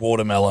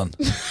 Watermelon.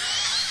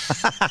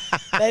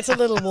 That's a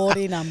little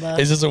warty number.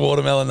 Is this a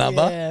watermelon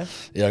number? Yeah.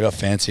 Yeah, I got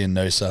fancy and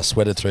noose. I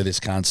sweated through this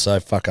cunt so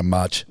fucking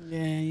much.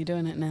 Yeah, you're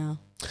doing it now.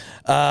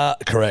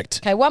 Correct.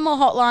 Okay, one more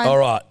hotline. All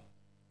right.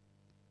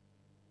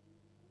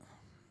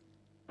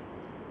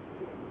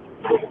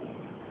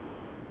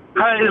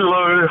 Hey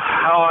Lou,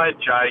 hi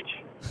Jake.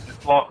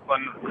 It's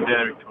Lachlan from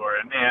down in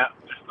Victoria. Now,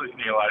 just listening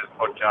to your latest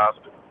podcast.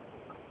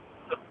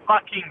 The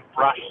fucking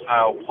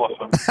brush-tailed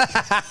possum.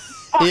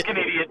 Fucking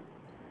idiot.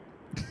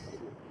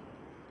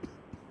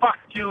 Fuck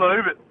you,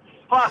 Lou, but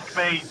fuck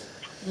me,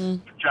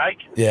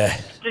 Jake. Yeah.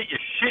 Get your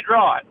shit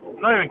right. I'm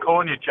not even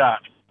calling you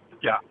Jake.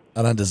 Yeah.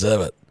 I don't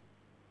deserve it.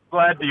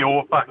 Glad the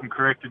all fucking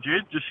corrected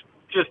you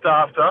just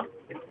after.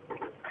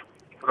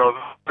 But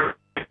I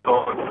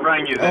was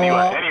rang you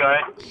anyway. Anyway,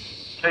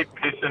 keep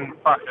pissing,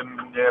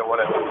 fucking, yeah,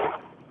 whatever.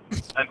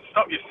 And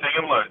stop your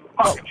singing, Lou.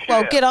 Fucking shit.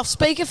 Well, get off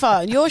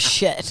speakerphone. You're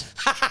shit.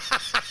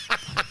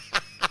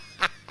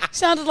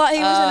 Sounded like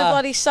he was in a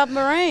bloody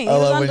submarine. He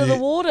was under the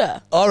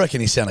water. I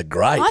reckon he sounded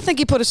great. I think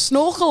he put a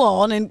snorkel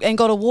on and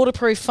got a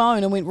waterproof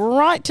phone and went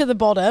right to the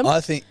bottom.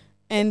 I think.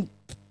 And,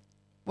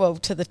 well,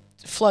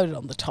 floated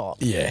on the top.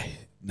 Yeah.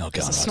 Not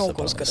going The on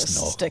snorkel's got to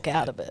stick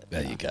out a bit.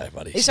 There you go,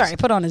 buddy. Sorry, he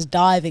put on his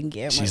diving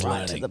gear and She's went right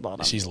learning. to the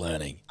bottom. She's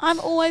learning. I'm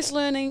always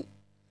learning.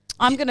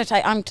 I'm going to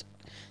take...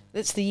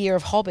 It's the year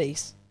of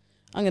hobbies.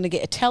 I'm going to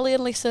get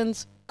Italian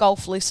lessons,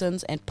 golf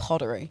lessons, and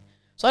pottery.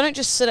 So I don't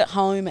just sit at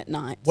home at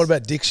night. What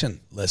about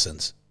diction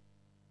lessons?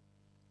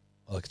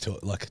 Like a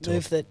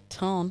Move the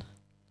ton.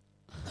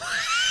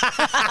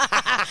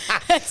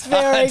 That's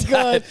very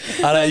good.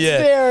 That's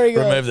very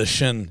good. Remove the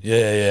shin.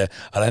 Yeah.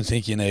 I don't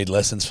think you need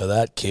lessons for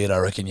that, kid. I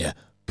reckon you're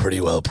pretty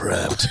well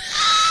prepped.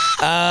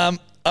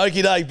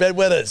 Okie doke,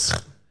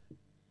 bedwetters.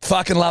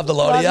 Fucking love the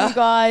lot of Love you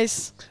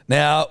guys.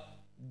 Now,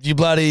 you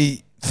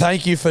bloody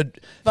thank you for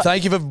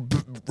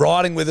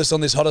riding with us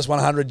on this Hottest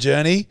 100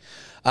 journey.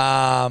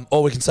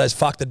 All we can say is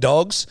fuck the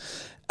dogs.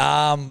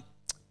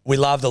 We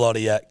love the lot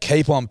of you.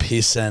 Keep on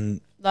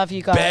pissing. Love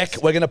you guys.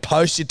 Beck, we're going to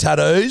post your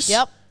tattoos.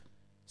 Yep.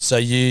 So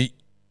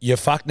you're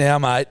fucked now,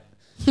 mate.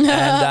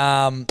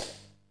 And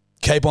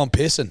keep on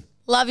pissing.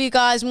 Love you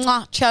guys.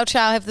 Mwah. Ciao,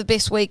 ciao. Have the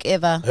best week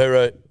ever.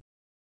 Hooroo.